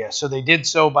Judea. So they did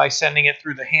so by sending it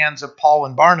through the hands of Paul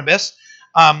and Barnabas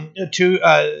to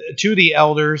the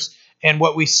elders. And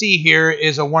what we see here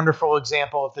is a wonderful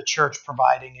example of the church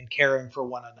providing and caring for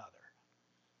one another.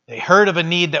 They heard of a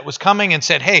need that was coming and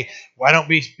said, hey, why don't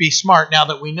we be smart now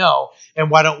that we know? And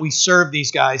why don't we serve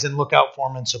these guys and look out for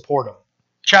them and support them?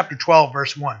 Chapter 12,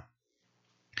 verse 1.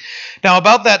 Now,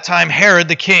 about that time, Herod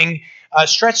the king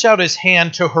stretched out his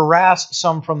hand to harass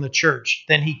some from the church.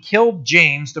 Then he killed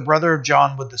James, the brother of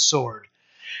John, with the sword.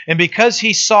 And because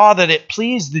he saw that it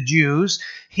pleased the Jews,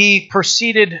 he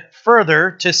proceeded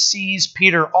further to seize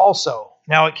Peter also.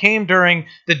 Now it came during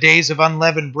the days of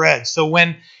unleavened bread. So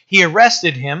when he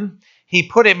arrested him, he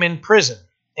put him in prison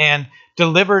and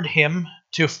delivered him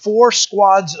to 4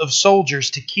 squads of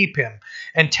soldiers to keep him,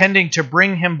 intending to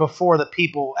bring him before the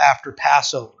people after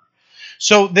Passover.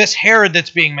 So this Herod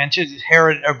that's being mentioned is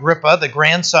Herod Agrippa, the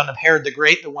grandson of Herod the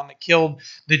Great, the one that killed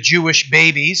the Jewish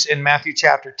babies in Matthew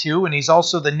chapter 2. And he's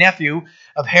also the nephew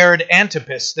of Herod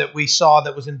Antipas that we saw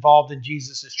that was involved in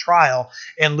Jesus' trial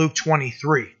in Luke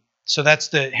 23. So that's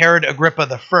the Herod Agrippa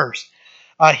the first.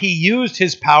 He used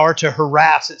his power to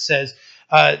harass, it says,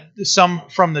 some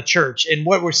from the church. And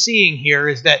what we're seeing here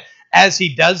is that as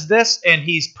he does this and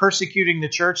he's persecuting the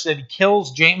church, that he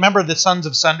kills James. Remember the sons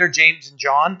of Thunder, James and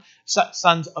John?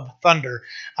 Sons of Thunder,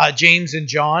 James and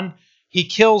John. He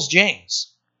kills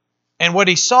James. And what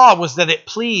he saw was that it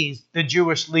pleased the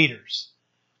Jewish leaders.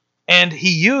 And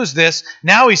he used this.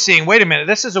 Now he's saying, wait a minute,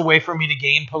 this is a way for me to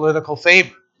gain political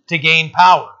favor, to gain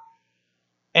power.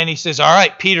 And he says, all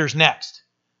right, Peter's next.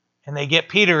 And they get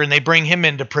Peter and they bring him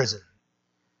into prison.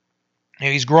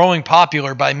 And he's growing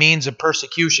popular by means of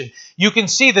persecution. You can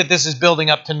see that this is building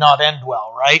up to not end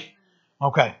well, right?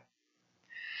 Okay.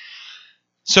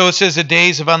 So it says the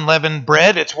days of unleavened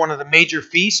bread. It's one of the major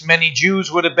feasts. Many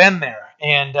Jews would have been there.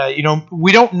 And,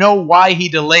 we don't know why he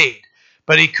delayed.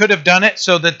 But he could have done it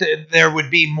so that there would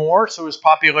be more, so his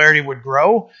popularity would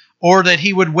grow. Or that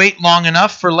he would wait long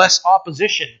enough for less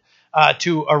opposition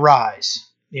to arise.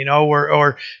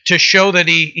 Or to show that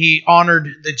he honored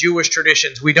the Jewish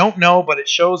traditions. We don't know, but it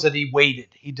shows that he waited.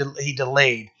 He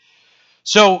delayed.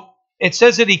 So it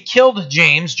says that he killed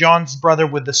James, John's brother,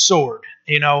 with the sword.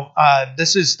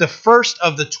 This is the first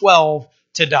of the 12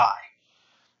 to die.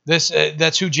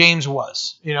 That's who James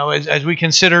was. As we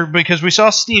consider, because we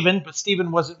saw Stephen, but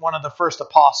Stephen wasn't one of the first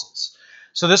apostles.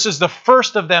 So this is the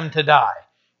first of them to die.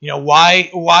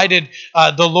 Why did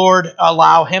the Lord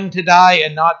allow him to die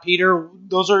and not Peter?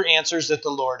 Those are answers that the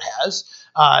Lord has.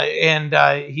 And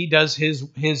he does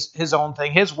his own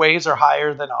thing. His ways are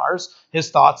higher than ours, his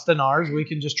thoughts than ours. We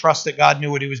can just trust that God knew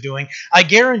what he was doing. I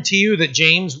guarantee you that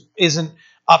James isn't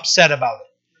upset about it.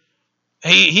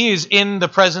 He is in the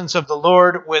presence of the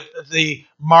Lord with the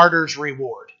martyr's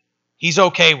reward. He's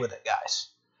okay with it, guys.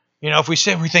 If we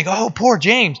think, oh, poor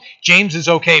James. James is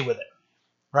okay with it,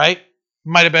 right?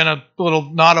 Might have been a little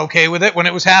not okay with it when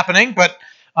it was happening, but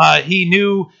he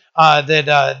knew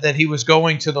that he was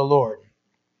going to the Lord.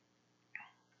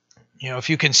 If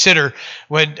you consider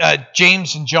when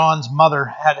James and John's mother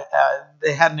had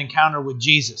an encounter with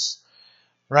Jesus,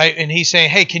 right? And he's saying,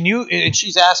 hey, and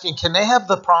she's asking, can they have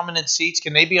the prominent seats?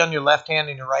 Can they be on your left hand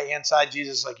and your right hand side?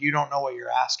 Jesus is like, you don't know what you're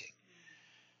asking.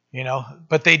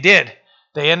 But they did.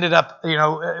 They ended up,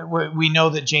 we know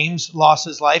that James lost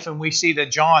his life, and we see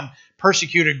that John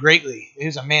persecuted greatly. He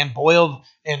was a man boiled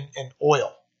in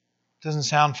oil. Doesn't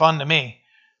sound fun to me,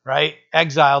 right?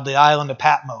 Exiled the island of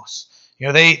Patmos.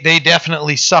 They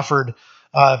definitely suffered,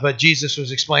 but Jesus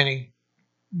was explaining,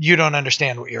 you don't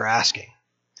understand what you're asking.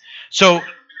 So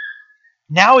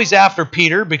now he's after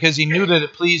Peter because he knew that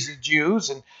it pleased the Jews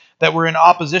and that were in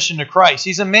opposition to Christ.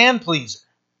 He's a man pleaser.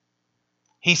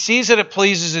 He sees that it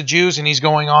pleases the Jews and he's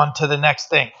going on to the next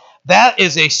thing. That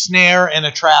is a snare and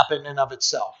a trap in and of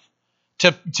itself.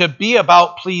 To be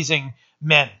about pleasing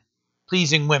men,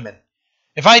 pleasing women.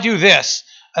 If I do this,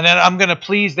 and then I'm going to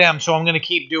please them, so I'm going to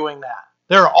keep doing that.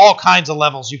 There are all kinds of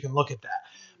levels you can look at that.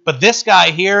 But this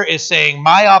guy here is saying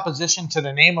my opposition to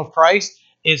the name of Christ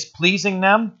is pleasing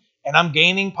them, and I'm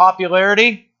gaining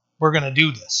popularity. We're going to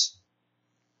do this.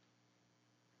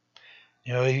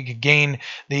 He could gain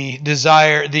the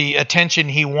desire, the attention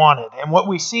he wanted. And what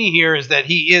we see here is that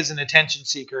he is an attention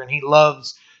seeker, and he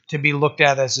loves to be looked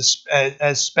at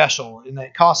as special, and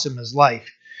that costs him his life.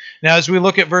 Now, as we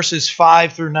look at verses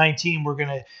 5 through 19, we're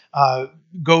going to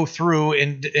go through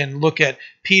and look at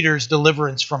Peter's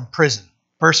deliverance from prison.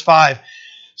 Verse 5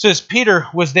 says, Peter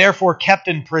was therefore kept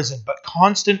in prison, but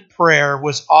constant prayer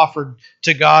was offered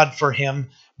to God for him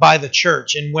by the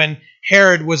church. And when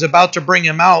Herod was about to bring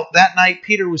him out, that night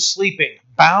Peter was sleeping,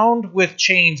 bound with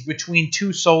chains between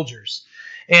 2 soldiers.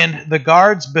 And the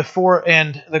guards before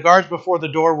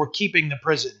the door were keeping the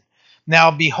prison.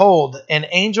 Now behold, an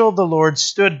angel of the Lord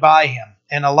stood by him,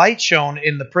 and a light shone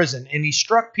in the prison. And he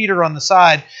struck Peter on the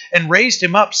side and raised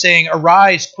him up, saying,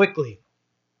 "Arise quickly."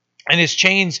 And his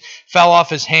chains fell off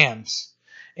his hands.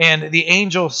 And the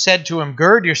angel said to him,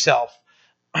 "Gird yourself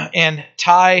and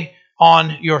tie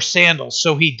on your sandals."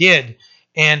 So he did.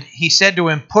 And he said to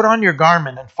him, "Put on your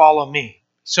garment and follow me."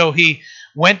 So he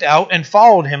went out and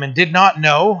followed him, and did not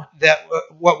know that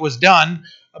what was done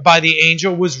by the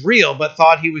angel was real, but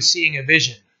thought he was seeing a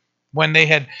vision. When they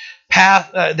had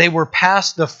passed, they were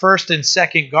past the first and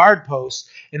second guard posts,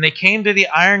 and they came to the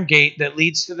iron gate that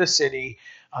leads to the city,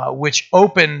 which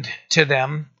opened to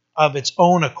them of its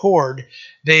own accord.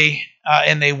 They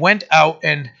went out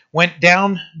and went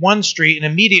down one street, and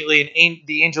immediately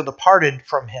the angel departed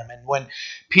from him. And when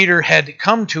Peter had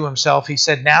come to himself, he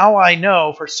said, "Now I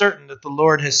know for certain that the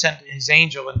Lord has sent his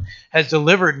angel and has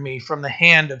delivered me from the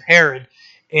hand of Herod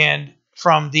and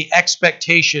from the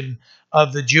expectation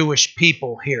of the Jewish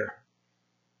people." Here.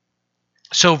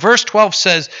 So verse 12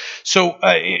 says,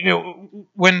 I don't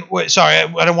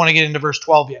want to get into verse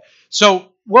 12 yet.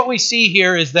 So what we see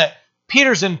here is that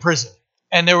Peter's in prison,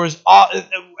 and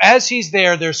as he's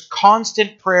there, there's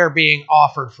constant prayer being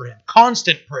offered for him.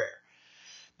 Constant prayer.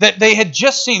 That they had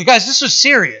just seen. Guys, this was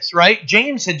serious, right?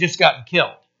 James had just gotten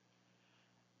killed.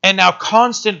 And now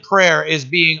constant prayer is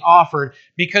being offered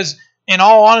because, in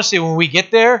all honesty, when we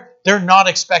get there, they're not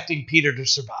expecting Peter to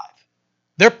survive.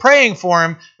 They're praying for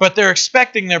him, but they're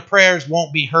expecting their prayers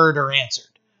won't be heard or answered.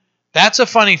 That's a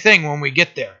funny thing when we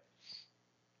get there.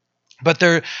 But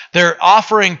they're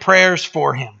offering prayers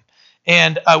for him.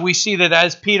 And we see that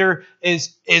as Peter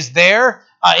is there,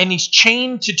 and he's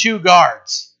chained to two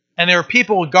guards. And there are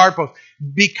people with guard posts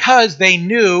because they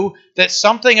knew that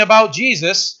something about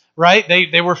Jesus, right?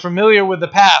 They were familiar with the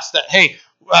past that, hey,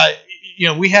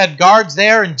 we had guards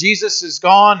there and Jesus is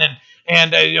gone,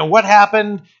 and what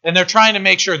happened? And they're trying to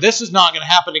make sure this is not going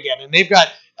to happen again. And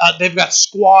they've got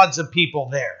squads of people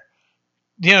there.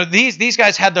 These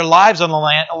guys had their lives on the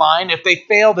line if they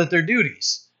failed at their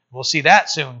duties. We'll see that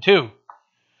soon too.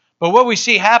 But what we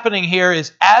see happening here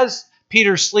is as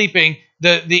Peter's sleeping,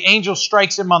 the angel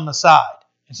strikes him on the side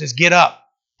and says, "Get up,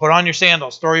 put on your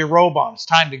sandals, throw your robe on. It's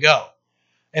time to go."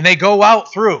 And they go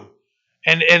out through,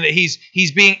 and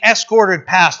he's being escorted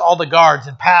past all the guards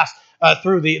and past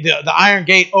through the iron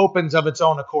gate opens of its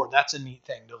own accord. That's a neat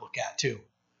thing to look at too.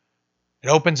 It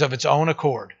opens of its own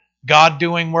accord. God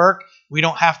doing work. We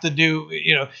don't have to do,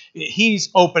 he's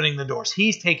opening the doors.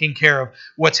 He's taking care of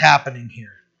what's happening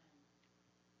here.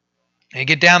 They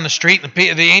get down the street, and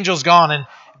the angel's gone, and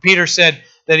Peter said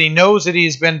that he knows that he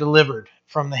has been delivered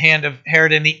from the hand of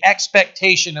Herod and the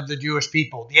expectation of the Jewish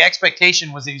people. The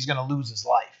expectation was that he's going to lose his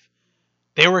life.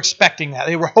 They were expecting that.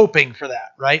 They were hoping for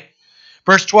that, right?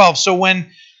 Verse 12, so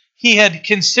when he had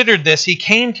considered this, he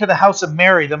came to the house of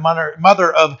Mary, the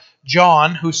mother of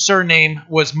John, whose surname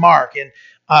was Mark, and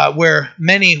where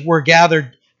many were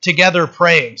gathered together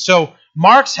praying. So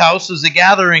Mark's house was a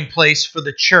gathering place for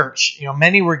the church.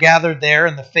 Many were gathered there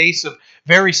in the face of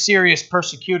very serious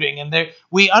persecuting, and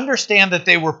we understand that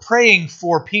they were praying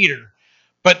for Peter,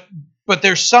 but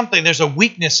there's a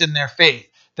weakness in their faith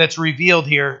that's revealed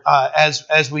here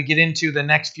as we get into the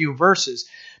next few verses.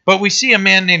 But we see a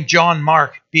man named John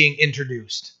Mark being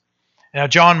introduced. Now,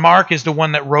 John Mark is the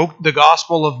one that wrote the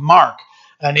Gospel of Mark,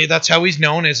 and that's how he's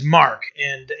known as Mark.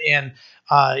 And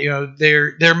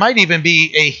there might even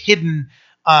be a hidden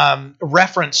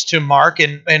reference to Mark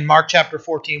in Mark chapter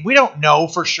 14. We don't know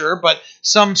for sure, but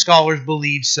some scholars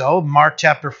believe so. Mark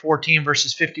chapter 14,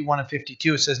 verses 51 and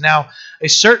 52, it says, "Now a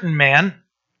certain man,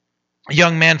 a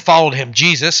young man, followed him,"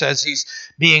 Jesus, as he's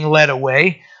being led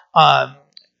away,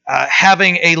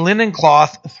 having a linen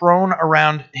cloth thrown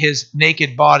around his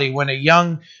naked body. When the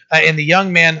young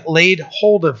man laid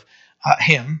hold of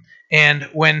him, and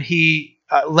when he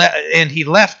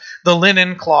left the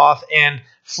linen cloth and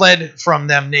fled from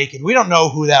them naked. We don't know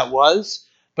who that was,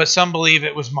 but some believe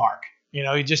it was Mark.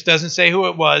 He just doesn't say who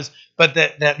it was, but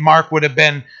that Mark would have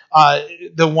been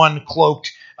the one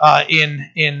cloaked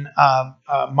in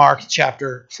Mark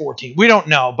chapter 14. We don't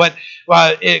know, but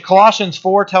Colossians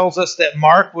 4 tells us that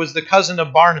Mark was the cousin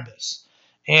of Barnabas.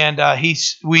 And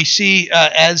we see,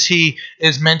 as he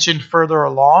is mentioned further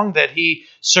along, that he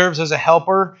serves as a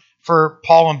helper for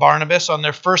Paul and Barnabas on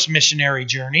their first missionary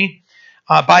journey.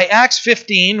 By Acts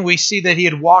 15, we see that he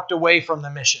had walked away from the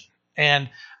mission. And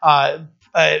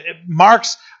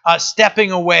Mark's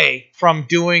stepping away from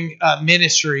doing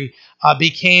ministry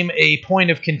became a point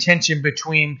of contention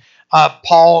between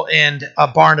Paul and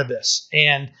Barnabas.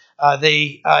 And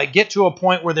they get to a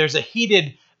point where there's a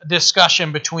heated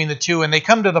discussion between the two, and they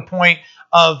come to the point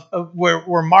of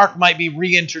where Mark might be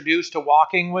reintroduced to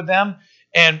walking with them.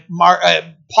 And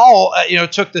Paul,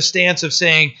 took the stance of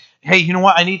saying, hey, you know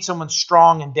what? I need someone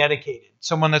strong and dedicated,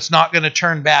 someone that's not going to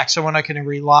turn back, someone I can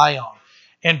rely on.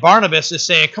 And Barnabas is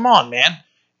saying, come on, man,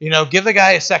 give the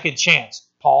guy a second chance.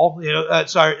 Paul,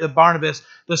 Barnabas,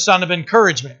 the son of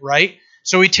encouragement, right?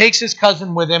 So he takes his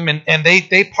cousin with him, and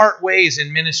they part ways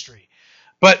in ministry.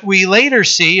 But we later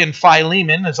see in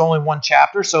Philemon, there's only one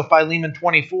chapter, so Philemon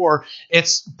 24,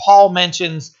 Paul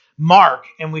mentions Mark,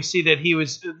 and we see that he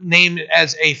was named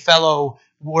as a fellow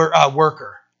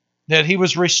worker, that he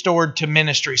was restored to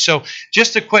ministry. So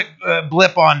just a quick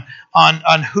blip on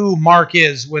who Mark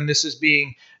is when this is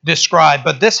being described.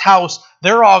 But this house,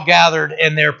 they're all gathered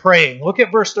and they're praying. Look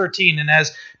at verse 13. And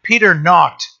as Peter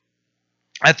knocked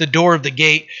at the door of the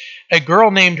gate, a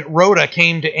girl named Rhoda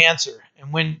came to answer.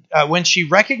 And when she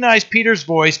recognized Peter's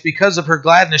voice, because of her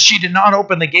gladness, she did not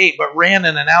open the gate, but ran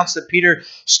and announced that Peter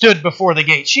stood before the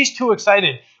gate. She's too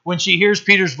excited. When she hears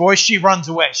Peter's voice, she runs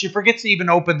away. She forgets to even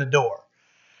open the door.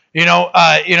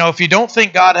 If you don't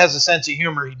think God has a sense of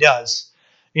humor, he does.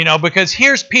 Because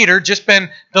here's Peter, just been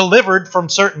delivered from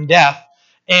certain death,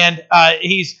 and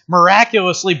he's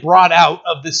miraculously brought out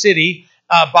of the city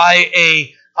by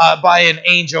an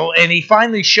angel, and he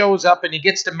finally shows up and he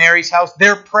gets to Mary's house.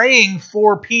 They're praying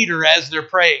for Peter as they're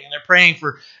praying, and they're praying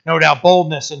for, no doubt,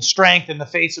 boldness and strength in the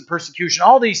face of persecution,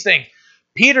 all these things.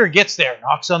 Peter gets there,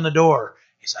 knocks on the door.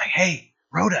 He's like, hey,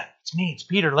 Rhoda, it's me, it's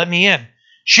Peter, let me in.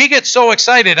 She gets so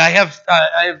excited. I have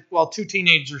 2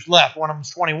 teenagers left. One of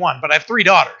them's 21, but I have 3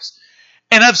 daughters.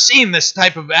 And I've seen this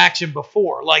type of action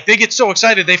before. Like, they get so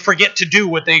excited they forget to do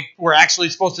what they were actually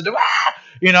supposed to do.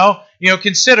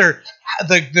 Consider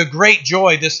the great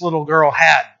joy this little girl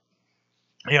had.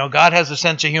 God has a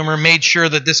sense of humor, made sure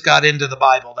that this got into the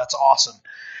Bible. That's awesome.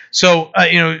 So,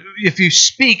 if you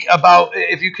think about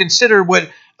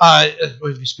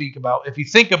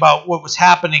what was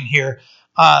happening here,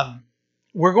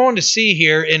 we're going to see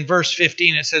here in verse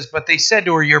 15, it says, but they said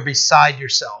to her, you're beside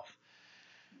yourself.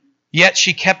 Yet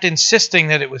she kept insisting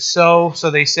that it was so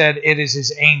they said, it is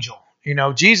his angel.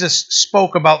 Jesus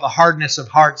spoke about the hardness of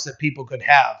hearts that people could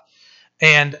have.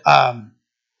 And,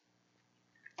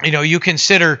 you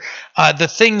consider the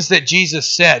things that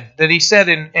Jesus said, that he said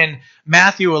in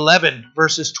Matthew 11,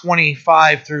 verses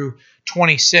 25 through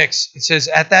 26. It says,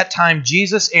 at that time,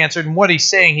 Jesus answered, and what he's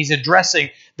saying, he's addressing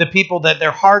the people that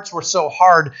their hearts were so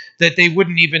hard that they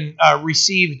wouldn't even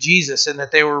receive Jesus, and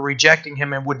that they were rejecting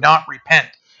him and would not repent.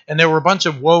 And there were a bunch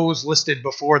of woes listed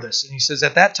before this. And he says,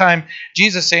 at that time,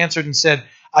 Jesus answered and said,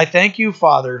 I thank you,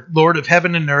 Father, Lord of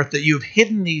heaven and earth, that you have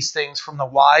hidden these things from the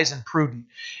wise and prudent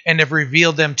and have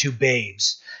revealed them to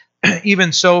babes.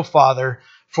 Even so, Father,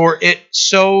 for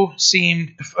so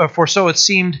it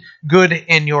seemed good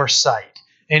in your sight.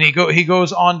 And he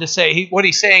goes on to say, what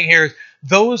he's saying here is,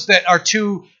 those that are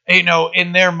too,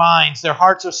 in their minds, their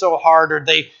hearts are so hard, or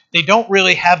they don't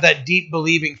really have that deep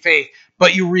believing faith,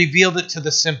 but you revealed it to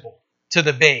the simple, to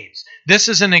the babes. This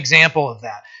is an example of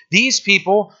that. These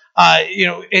people,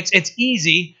 it's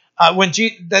easy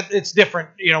it's different.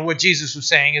 What Jesus was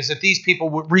saying is that these people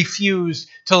would refuse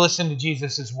to listen to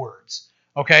Jesus's words.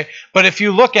 Okay, but if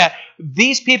you look at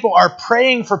these people are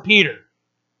praying for Peter.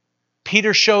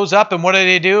 Peter shows up, and what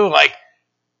do? Like,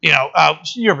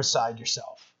 you're beside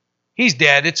yourself. He's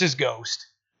dead. It's his ghost.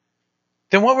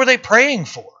 Then what were they praying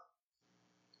for?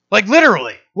 Like,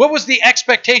 literally, what was the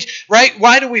expectation, right?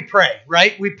 Why do we pray,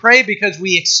 right? We pray because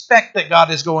we expect that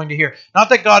God is going to hear. Not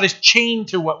that God is chained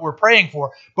to what we're praying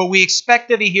for, but we expect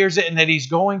that he hears it and that he's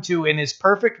going to, in his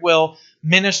perfect will,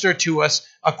 minister to us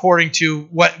according to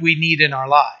what we need in our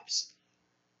lives.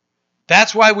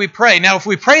 That's why we pray. Now, if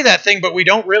we pray that thing, but we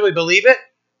don't really believe it,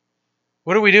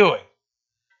 what are we doing?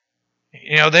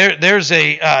 There's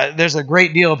a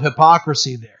great deal of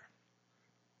hypocrisy there.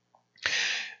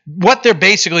 What they're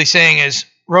basically saying is,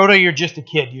 Rhoda, you're just a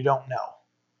kid. You don't know.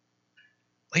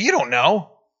 Like, you don't know.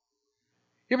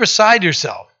 You're beside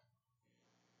yourself.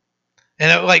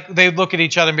 And they look at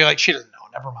each other and be like, she doesn't know.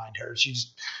 Never mind her.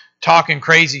 She's talking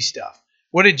crazy stuff.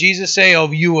 What did Jesus say? Oh,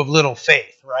 you of little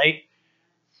faith, right?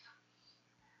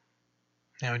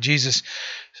 Jesus,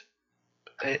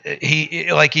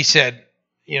 he said,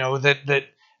 that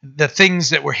the things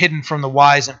that were hidden from the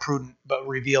wise and prudent, but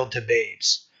revealed to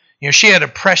babes. She had a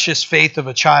precious faith of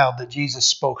a child that Jesus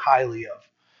spoke highly of.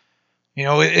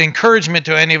 Encouragement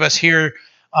to any of us here,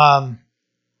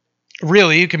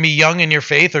 really, you can be young in your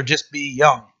faith or just be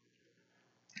young.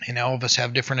 All of us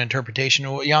have different interpretation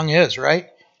of what young is, right?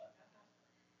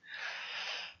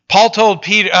 Paul told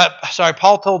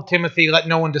Timothy, let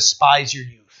no one despise your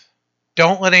youth.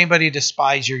 Don't let anybody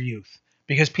despise your youth,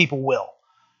 because people will,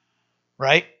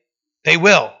 right? They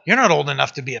will. You're not old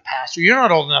enough to be a pastor. You're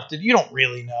not old enough to, you don't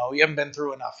really know. You haven't been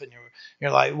through enough in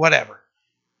your life. Whatever.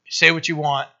 Say what you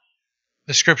want.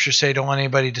 The scriptures say don't let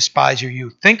anybody despise your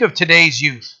youth. Think of today's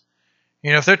youth.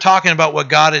 If they're talking about what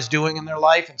God is doing in their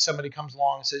life and somebody comes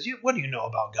along and says, what do you know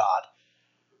about God?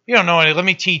 You don't know anything. Let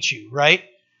me teach you, right?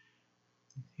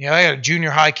 I got a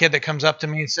junior high kid that comes up to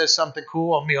me and says something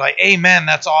cool. I'll be like, amen,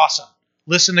 that's awesome.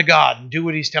 Listen to God and do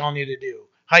what he's telling you to do.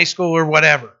 High school or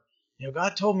whatever.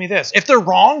 God told me this. If they're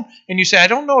wrong and you say, I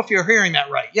don't know if you're hearing that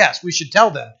right. Yes, we should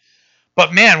tell them.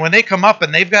 But man, when they come up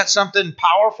and they've got something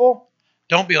powerful,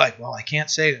 don't be like, well, I can't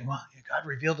say that. Well, God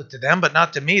revealed it to them, but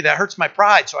not to me. That hurts my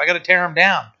pride, so I got to tear them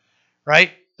down,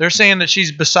 right? They're saying that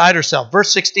she's beside herself.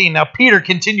 Verse 16, now Peter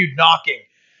continued knocking.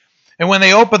 And when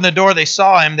they opened the door, they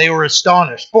saw him. They were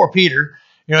astonished. Poor Peter.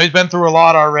 He's been through a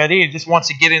lot already. He just wants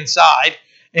to get inside.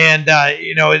 And,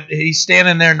 he's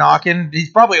standing there knocking. He's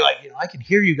probably like, I can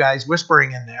hear you guys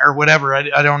whispering in there or whatever.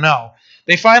 I don't know.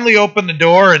 They finally open the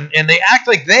door, and they act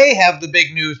like they have the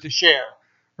big news to share,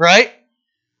 right?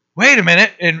 Wait a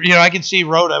minute. And, I can see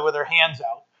Rhoda with her hands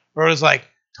out. Rhoda's like,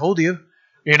 told you,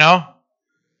 I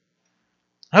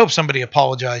hope somebody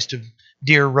apologized to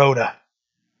dear Rhoda.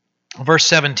 Verse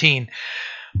 17,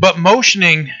 but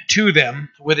motioning to them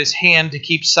with his hand to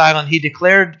keep silent, he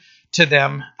declared to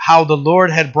them how the Lord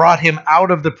had brought him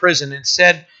out of the prison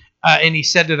and he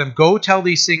said to them, go tell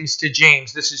these things to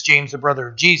James. This is James, the brother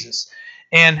of Jesus,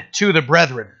 and to the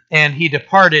brethren. And he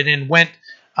departed and went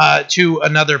to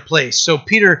another place. So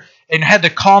Peter had to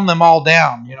calm them all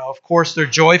down. Of course, they're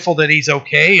joyful that he's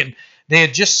okay. And they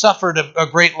had just suffered a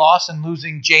great loss in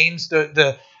losing James,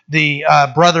 the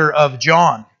brother of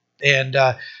John. And,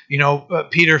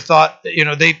 Peter thought,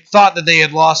 they thought that they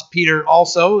had lost Peter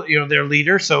also, their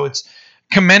leader. So it's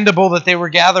commendable that they were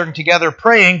gathering together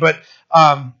praying, but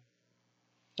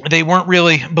they weren't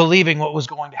really believing what was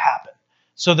going to happen.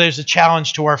 So there's a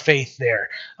challenge to our faith there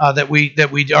that we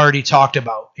already talked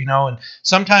about, and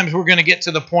sometimes we're going to get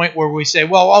to the point where we say,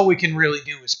 well, all we can really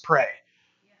do is pray.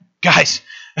 Guys,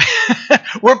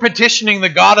 we're petitioning the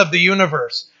God of the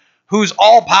universe, who's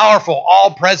all powerful,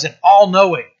 all present, all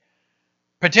knowing.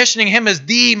 Petitioning him is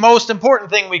the most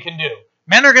important thing we can do.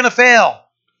 Men are going to fail.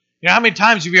 How many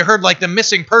times have you heard like the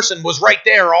missing person was right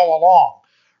there all along,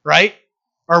 right?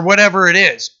 Or whatever it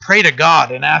is. Pray to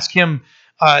God and ask him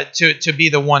to be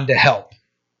the one to help.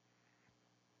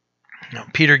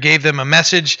 Peter gave them a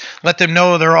message, let them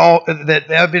know that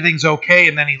everything's okay,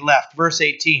 and then he left. Verse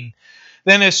 18.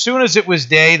 Then as soon as it was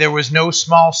day, there was no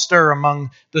small stir among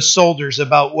the soldiers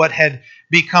about what had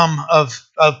become of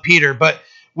Peter. But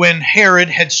when Herod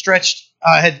had searched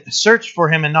for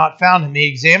him and not found him, he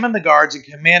examined the guards and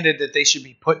commanded that they should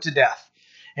be put to death.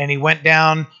 And he went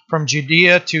down from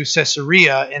Judea to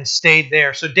Caesarea and stayed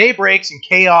there. So day breaks and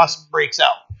chaos breaks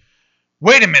out.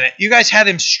 Wait a minute. You guys had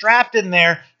him strapped in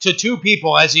there to two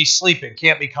people as he's sleeping.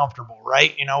 Can't be comfortable,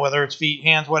 right? Whether it's feet,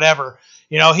 hands, whatever.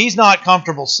 He's not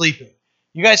comfortable sleeping.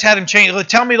 You guys had him chained.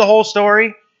 Tell me the whole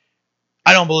story.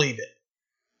 I don't believe it.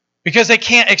 Because they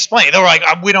can't explain. They were like,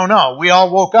 we don't know. We all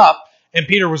woke up and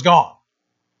Peter was gone.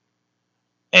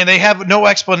 And they have no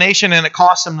explanation, and it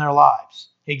costs them their lives.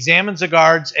 He examines the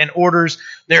guards and orders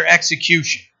their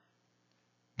execution.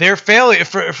 Their failure,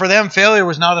 for them, failure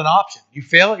was not an option. You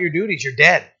fail at your duties, you're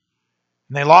dead.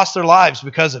 And they lost their lives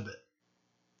because of it.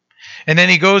 And then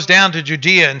he goes down to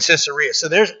Judea and Caesarea. So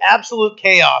there's absolute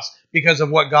chaos because of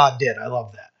what God did. I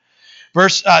love that.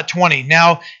 Verse 20,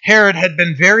 now Herod had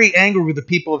been very angry with the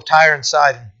people of Tyre and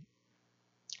Sidon.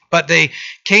 But they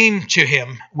came to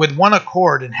him with one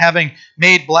accord, and having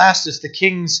made Blastus the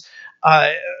king's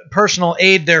personal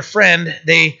aide their friend,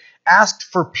 they asked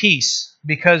for peace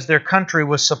because their country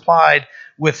was supplied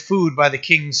with food by the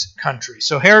king's country.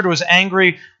 So Herod was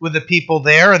angry with the people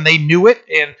there, and they knew it,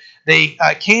 and they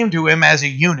came to him as a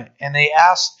unit, and they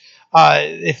asked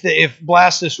if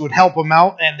Blastus would help them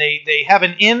out, and they have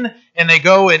an inn, and they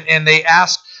go and they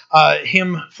ask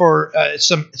him for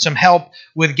some help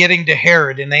with getting to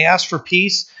Herod, and they ask for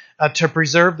peace to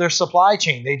preserve their supply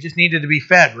chain. They just needed to be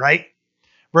fed, right?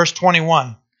 Verse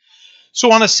 21.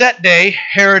 So on a set day,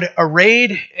 Herod,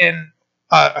 arrayed in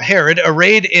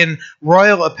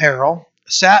royal apparel,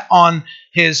 sat on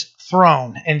his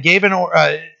throne and gave an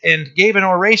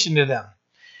oration to them.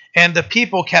 And the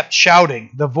people kept shouting,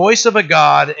 "The voice of a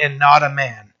God and not a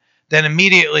man." Then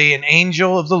immediately an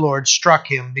angel of the Lord struck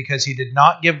him because he did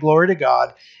not give glory to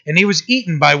God, and he was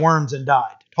eaten by worms and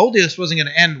died. Told you this wasn't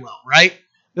going to end well, right?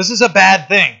 This is a bad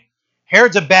thing.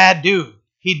 Herod's a bad dude.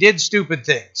 He did stupid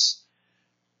things.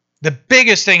 The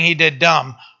biggest thing he did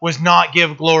dumb was not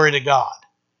give glory to God.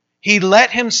 He let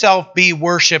himself be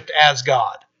worshipped as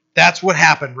God. That's what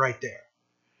happened right there.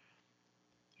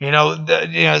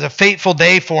 It's a fateful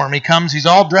day for him. He comes, he's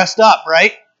all dressed up,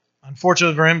 right?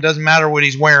 Unfortunately for him, it doesn't matter what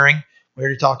he's wearing. We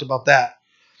already talked about that.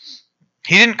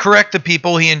 He didn't correct the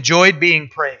people. He enjoyed being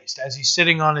praised as he's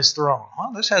sitting on his throne.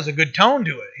 Well, this has a good tone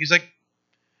to it. He's like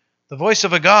the voice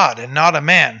of a God and not a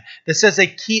man. That says they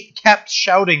kept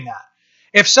shouting that.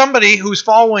 If somebody who's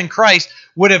following Christ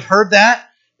would have heard that,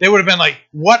 they would have been like,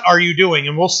 what are you doing?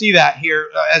 And we'll see that here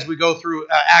as we go through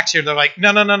Acts here. They're like,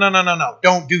 no,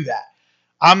 don't do that.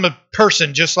 I'm a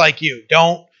person just like you.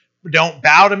 Don't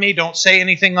bow to me. Don't say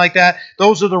anything like that.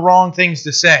 Those are the wrong things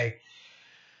to say.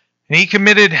 And he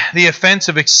committed the offense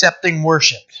of accepting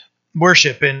worship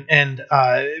and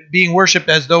being worshipped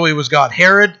as though he was God.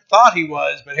 Herod thought he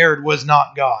was, but Herod was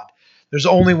not God. There's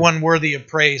only one worthy of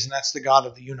praise, and that's the God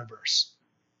of the universe.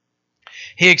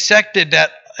 He accepted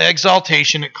that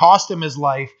exaltation. It cost him his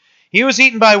life. He was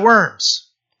eaten by worms.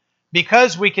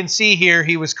 Because we can see here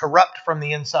he was corrupt from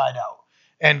the inside out.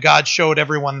 And God showed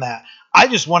everyone that. I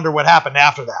just wonder what happened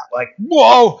after that. Like,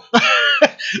 whoa,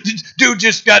 dude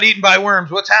just got eaten by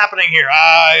worms. What's happening here?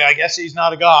 I guess he's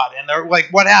not a god. And they're like,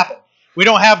 what happened? We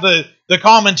don't have the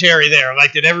commentary there.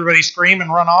 Like, did everybody scream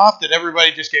and run off? Did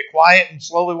everybody just get quiet and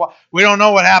slowly walk? We don't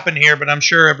know what happened here, but I'm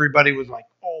sure everybody was like,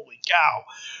 holy cow,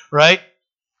 right?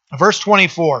 Verse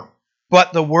 24,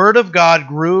 but the word of God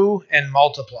grew and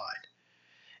multiplied.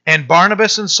 And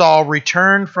Barnabas and Saul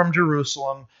returned from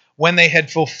Jerusalem when they had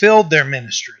fulfilled their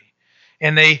ministry.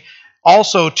 And they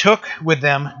also took with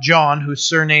them John, whose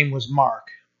surname was Mark.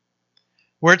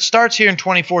 Where it starts here in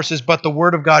 24 says, but the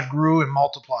word of God grew and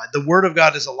multiplied. The word of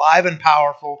God is alive and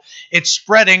powerful. It's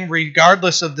spreading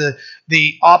regardless of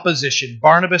the opposition.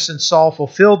 Barnabas and Saul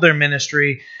fulfilled their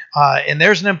ministry. And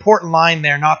there's an important line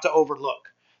there not to overlook.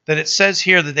 That it says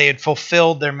here that they had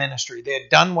fulfilled their ministry. They had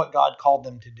done what God called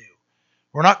them to do.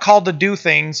 We're not called to do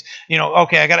things,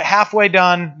 okay, I got it halfway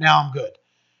done, now I'm good.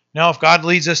 No, if God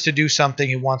leads us to do something,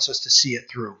 he wants us to see it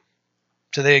through.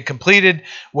 So they had completed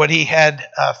what he had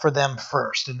for them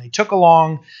first. And they took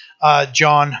along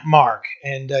John Mark.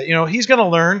 And, he's going to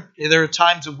learn. There are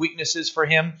times of weaknesses for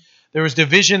him. There was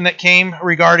division that came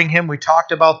regarding him. We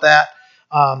talked about that.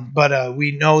 But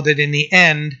we know that in the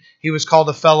end, he was called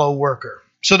a fellow worker.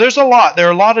 So there's a lot. There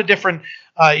are a lot of different,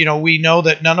 we know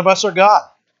that none of us are God.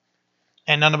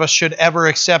 And none of us should ever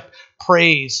accept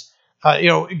praise.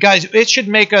 Guys, it should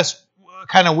make us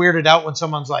kind of weirded out when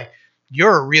someone's like,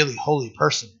 you're a really holy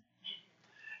person.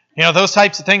 Those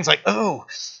types of things like, oh,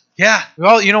 yeah,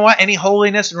 well, you know what? Any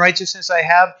holiness and righteousness I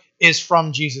have is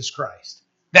from Jesus Christ.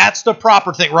 That's the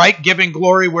proper thing, right? Giving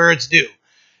glory where it's due.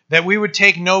 That we would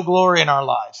take no glory in our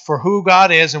lives for who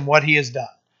God is and what he has done.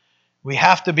 We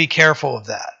have to be careful of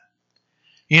that.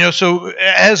 So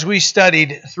as we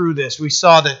studied through this, we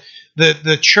saw that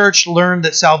the church learned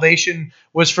that salvation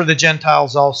was for the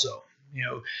Gentiles also.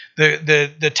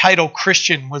 The title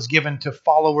Christian was given to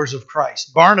followers of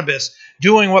Christ. Barnabas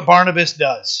doing what Barnabas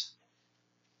does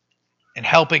and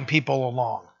helping people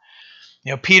along.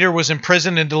 Peter was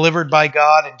imprisoned and delivered by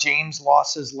God, and James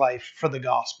lost his life for the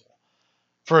gospel.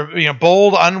 For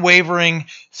bold, unwavering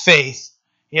faith,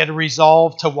 he had a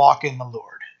resolve to walk in the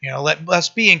Lord. Let's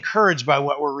be encouraged by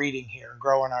what we're reading here and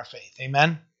grow in our faith.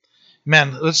 Amen.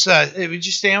 Amen. Let's would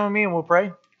you stand with me and we'll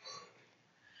pray?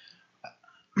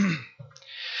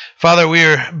 Father, we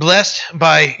are blessed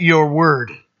by your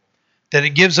word, that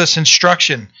it gives us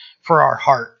instruction for our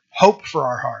heart, hope for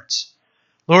our hearts.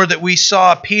 Lord, that we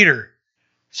saw Peter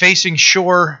facing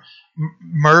sure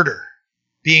murder,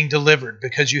 being delivered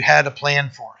because you had a plan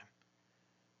for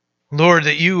him. Lord,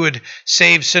 that you would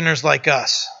save sinners like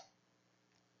us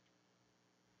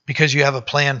because you have a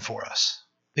plan for us,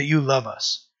 that you love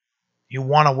us. You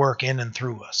want to work in and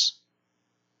through us.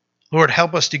 Lord,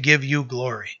 help us to give you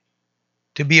glory,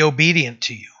 to be obedient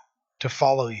to you, to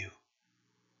follow you,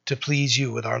 to please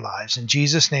you with our lives. In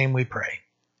Jesus' name we pray.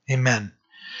 Amen.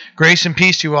 Grace and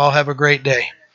peace to you all. Have a great day.